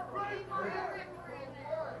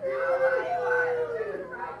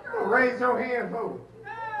 Raise your hand, folks.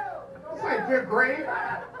 This ain't fifth grade.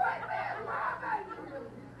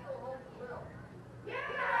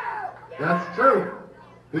 That's true.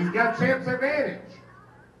 He's got champ's advantage.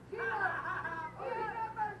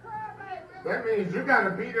 That means you got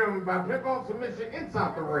to beat him by pinfall submission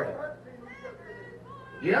inside the ring.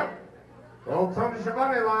 Yep. Old Tony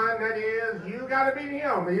Schiavone line, that is, you got to beat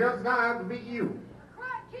him. He does not have to beat you.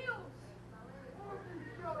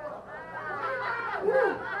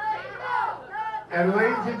 And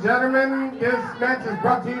ladies and gentlemen, this match is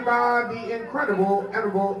brought to you by the incredible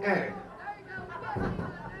edible egg.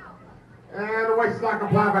 And the waist lock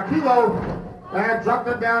applied by Kilo. And dropped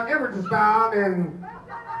him down amateur style and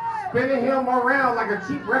spinning him around like a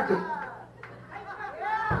cheap record.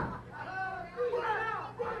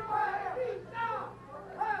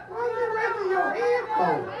 Why are you raising your hand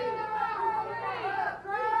for?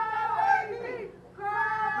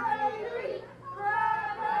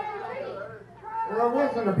 Well, it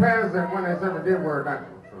wasn't the past that when they ever did wear that.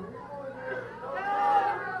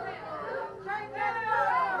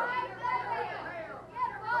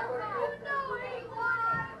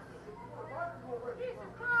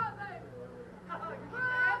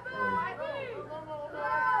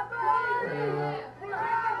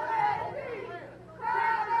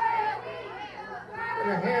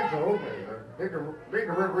 The hands are open.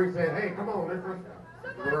 Bigger referee said, hey, come on, let's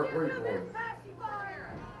the referee's voice.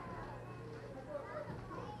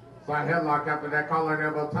 Side headlock after that collar and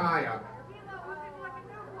elbow tie-up.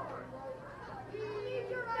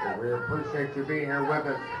 We appreciate you being here with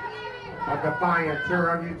us at Defiance here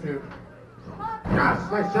on YouTube.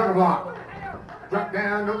 Gosh, nice shoulder block. Drop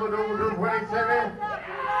down, over 27.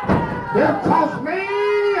 They'll toss me!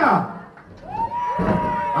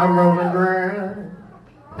 I'm rolling grand.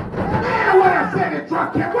 Man, what I said, it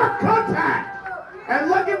drop kick. What contact? And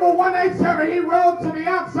looking for 187, he rolled to the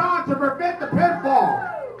outside to prevent the pinfall.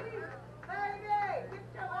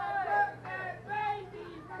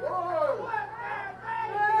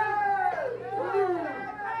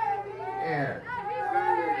 Yeah.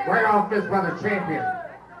 Right off this by the champion.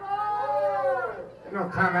 No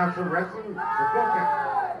timeouts in wrestling. The full count.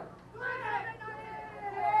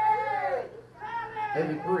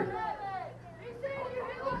 83.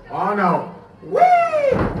 Oh no.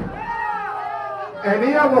 Whee! And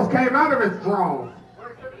he almost came out of his draws.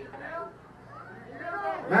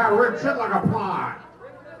 Now Rich Chitlock applied.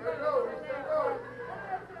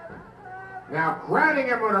 Now grounding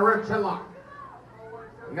him with a Rich Chitlock.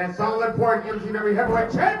 And that's all important MCW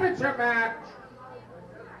Heavyweight Championship match.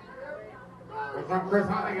 What's up, Chris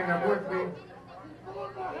Huntington with me?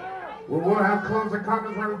 We will have closing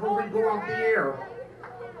comments right before we go off the air.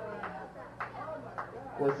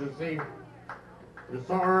 Of course, you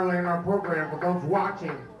saw early in our program, for those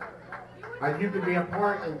watching, you can be a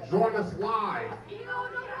part and join us live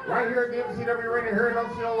right here at the MCW Arena here in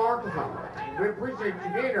Osceola, Arkansas. We appreciate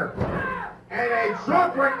you being here. And a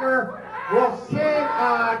jawbreaker will send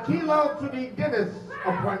Kilo to the dentist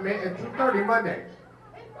appointment at 2:30 Monday.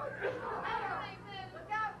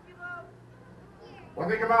 One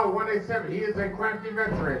thing about 187, he is a crafty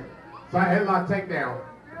veteran. Side headlock takedown.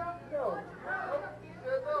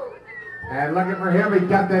 And looking for him, he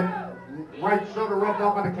got that right shoulder rubbed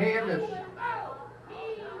off on the canvas.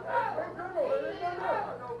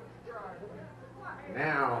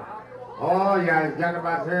 Now, oh yeah, he's got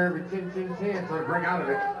about here every chin, so to break out of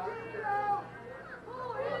it.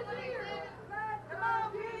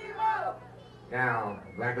 Now,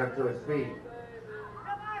 back up to his feet.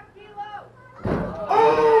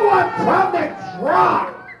 Oh, atomic drop!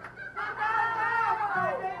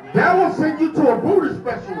 That will send you to a booty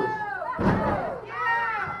specialist.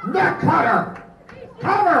 Neck cutter!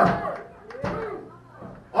 Cover!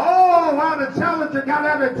 Oh, wow, the challenger got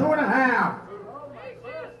out at 2.5.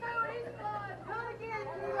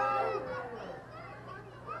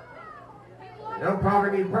 They'll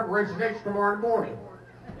probably need preparation next tomorrow morning.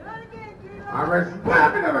 Irish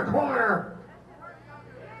slapping in the corner.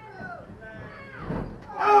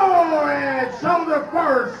 Oh, and shoulder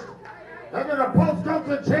first. Under the post comes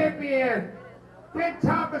the champion. Big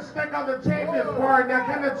time mistake on the champion's part. Now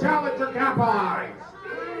can the challenger capitalize?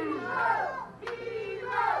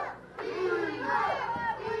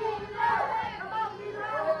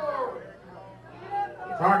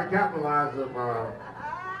 It's hard to capitalize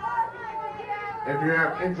if you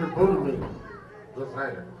have injured booty. Just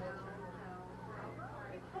saying.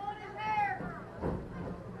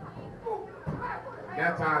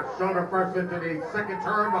 That time, shoulder first into the second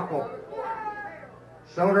turnbuckle.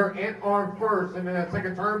 Shoulder and arm first into that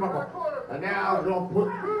second turnbuckle. And now he's going to put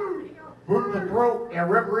boot in the throat, and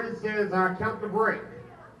referee says, count the break.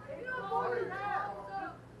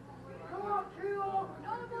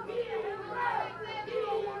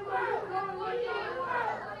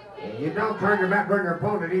 And you don't turn your back on your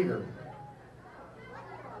opponent either.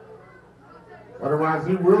 Otherwise,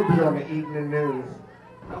 he will be on the evening news.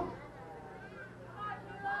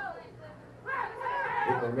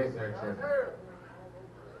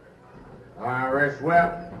 Irish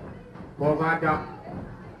whip. Pulls on down.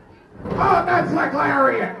 Oh, that's like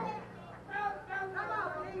lariat.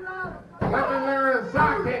 Nothing there in the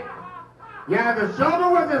socket. Yeah, the shoulder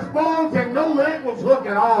was exposed and no leg was hooked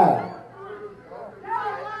at all.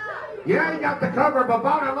 Yeah, he got the cover, but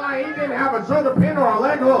bottom line, he didn't have a shoulder pin or a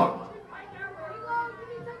leg hook.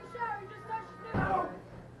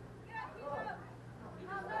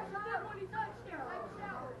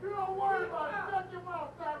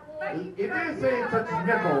 It didn't say he touched his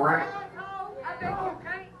nickel, right?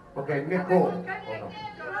 Okay, nickel.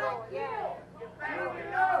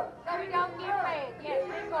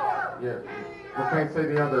 Yeah. Okay, say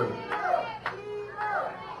the other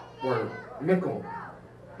word. Nickel.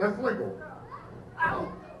 That's legal.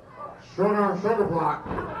 Shoulder block.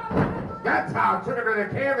 That's how it took him to the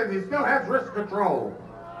canvas. He still has wrist control.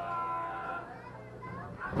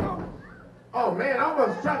 Oh man, I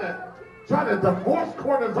almost trying to divorce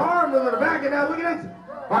Corner's arm into the back, and now look at this.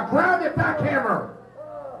 A grounded backhammer.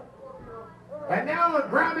 And now it's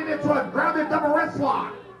grounded into a grounded double wrist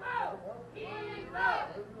lock.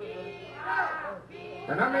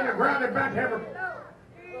 And I mean a grounded backhammer.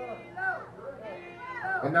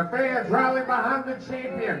 And the fans rally behind the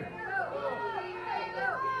champion.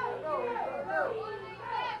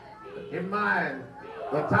 Keep in mind,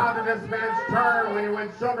 the time of this man's turn when he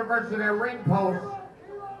went shoulder first to that ring post.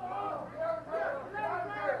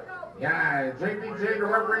 Yeah, JPJ, the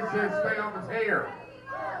referee says stay off his hair.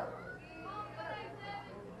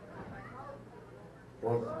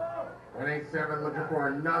 Well, 187 looking for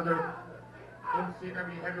another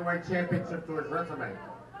MCW Heavyweight Championship to his resume.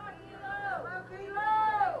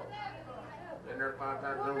 Been there 5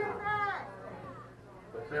 times over.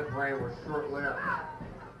 The 5th reign was short-lived.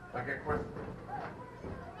 Like a question.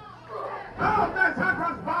 Oh, nice high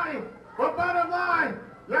cross body. But bottom line,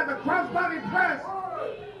 you had the crossbody press,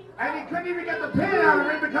 and he couldn't even get the pin out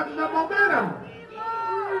of it because of the momentum.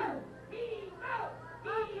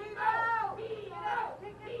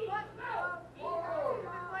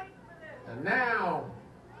 And now,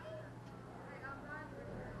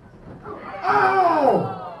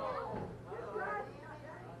 oh!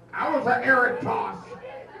 That was an errant toss.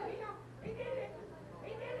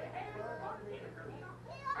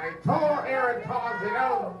 A total errant toss, and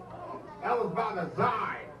that was by the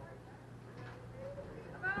side.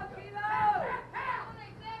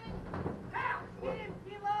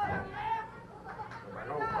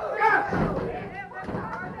 Yes!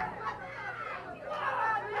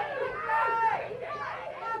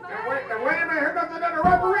 Now wait a minute, here comes another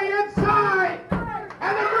referee inside!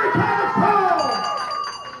 And the 3-count is called!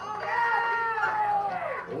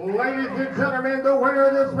 Ladies and gentlemen, the winner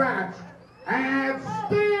of this match, and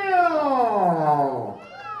still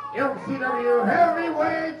MCW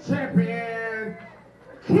Heavyweight Champion,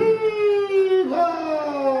 Killswitch!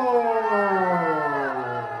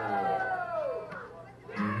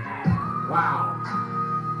 Wow.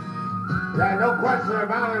 Yeah, no question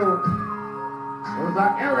about it. It was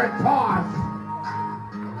an errant toss.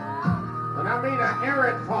 And I mean an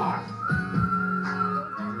errant toss.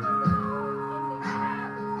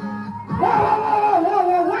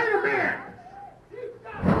 Whoa, wait a minute.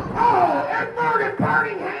 Oh, inverted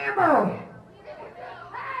burning hammer.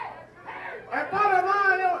 And bottom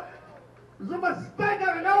line, it was a mistake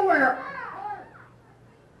out of nowhere.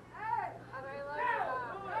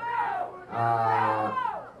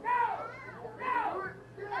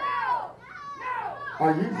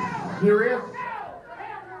 Are you serious?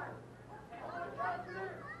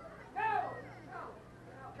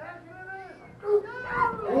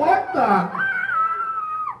 What the?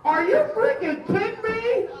 Are you freaking kidding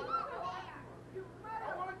me?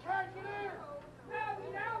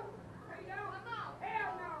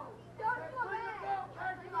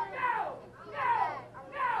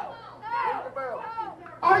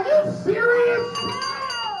 Are you serious?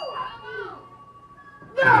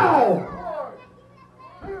 No!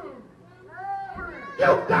 You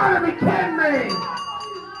gotta be kidding me!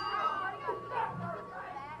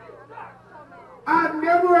 I've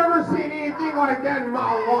never ever seen anything like that in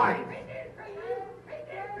my life.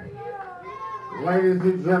 Ladies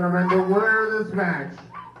and gentlemen, the winner of this match,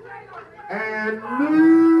 and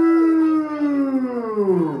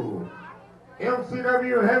new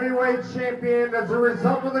MCW Heavyweight Champion as a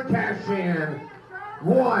result of the cash-in,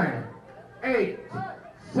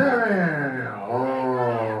 187.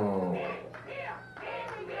 Oh.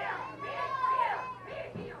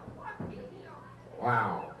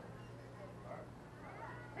 Wow.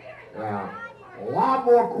 A lot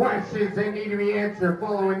more questions that need to be answered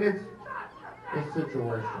following this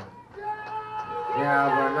situation.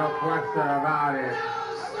 Yeah, but no question about it.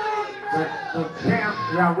 The champ,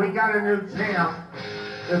 yeah, we got a new champ.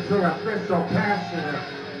 It's an official cash-in.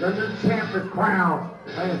 The new champ is crowned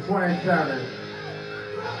at 27.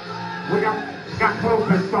 We got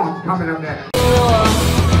closing songs coming up next.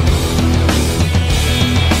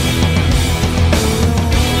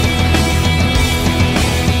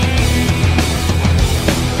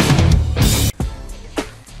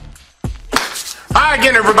 Hi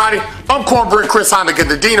again, everybody. I'm Cornbread Chris Honigan,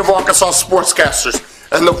 the Dean of Arkansas Sportscasters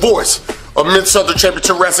and the voice of Mid-Southern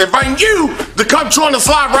Championship Wrestling, inviting you to come join us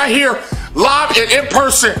live right here, live and in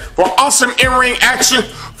person, for awesome in-ring action,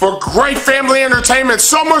 for great family entertainment,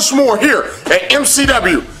 so much more here at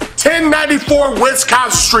MCW 1094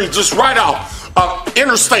 Wisconsin Street, just right off of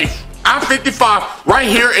Interstate I-55, right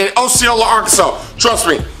here in Osceola, Arkansas. Trust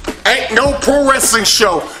me, ain't no pro wrestling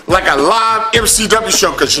show like a live MCW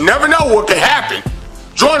show, because you never know what could happen.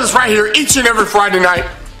 Join us right here each and every Friday night.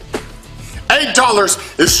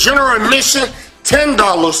 $8 is general admission,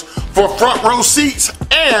 $10 for front row seats,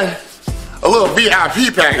 and a little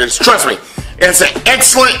VIP package. Trust me, it's an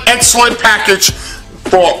excellent package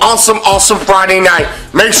for awesome Friday night.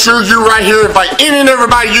 Make sure you're right here. Invite any and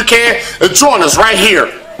everybody you can and join us right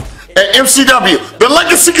here at MCW. The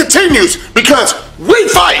legacy continues because we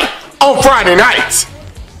fight on Friday nights.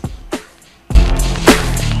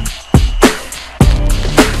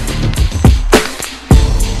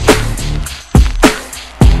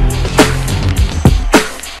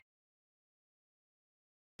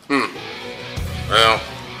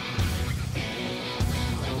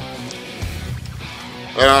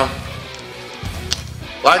 Well,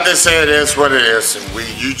 like they say, it is what it is.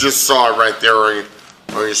 And you just saw it right there on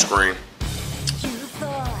your screen.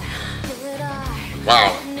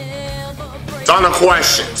 Wow. Ton of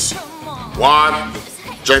questions. Why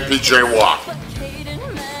JPJ walked?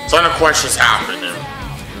 Ton of questions happened. And,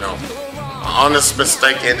 you know, an honest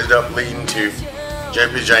mistake ended up leading to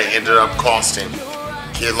JPJ ended up costing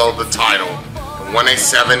Kilo the title. And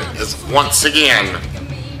 187 is once again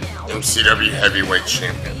MCW Heavyweight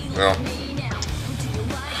Champion. Well,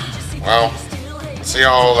 let's see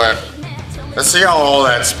how all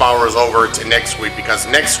that spirals over to next week, because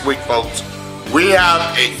next week, folks, we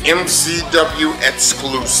have a MCW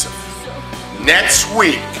exclusive. Next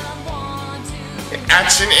week,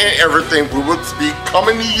 action and everything, we will be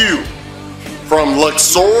coming to you from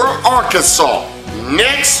Osceola, Arkansas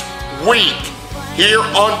next week here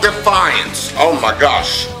on Defiance. Oh my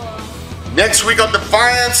gosh. Next week on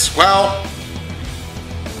Defiance, well,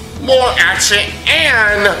 more action,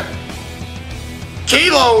 and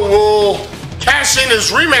Kilo will cash in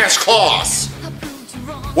his rematch clause.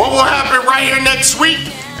 What will happen right here next week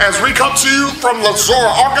as we come to you from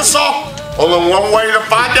Osceola, Arkansas? Only one way to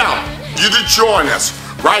find out. You to join us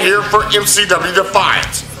right here for MCW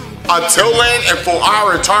Defiance. Until then, and for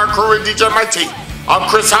our entire crew and DJ Mighty, I'm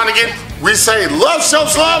Chris Hannigan. We say love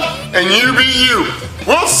shows love, and you be you.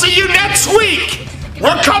 We'll see you next week.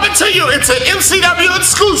 We're coming to you. It's an MCW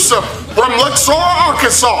exclusive from Osceola,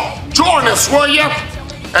 Arkansas. Join us, will you?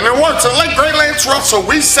 And in words of late great Lance Russell,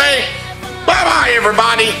 we say bye-bye,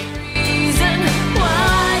 everybody.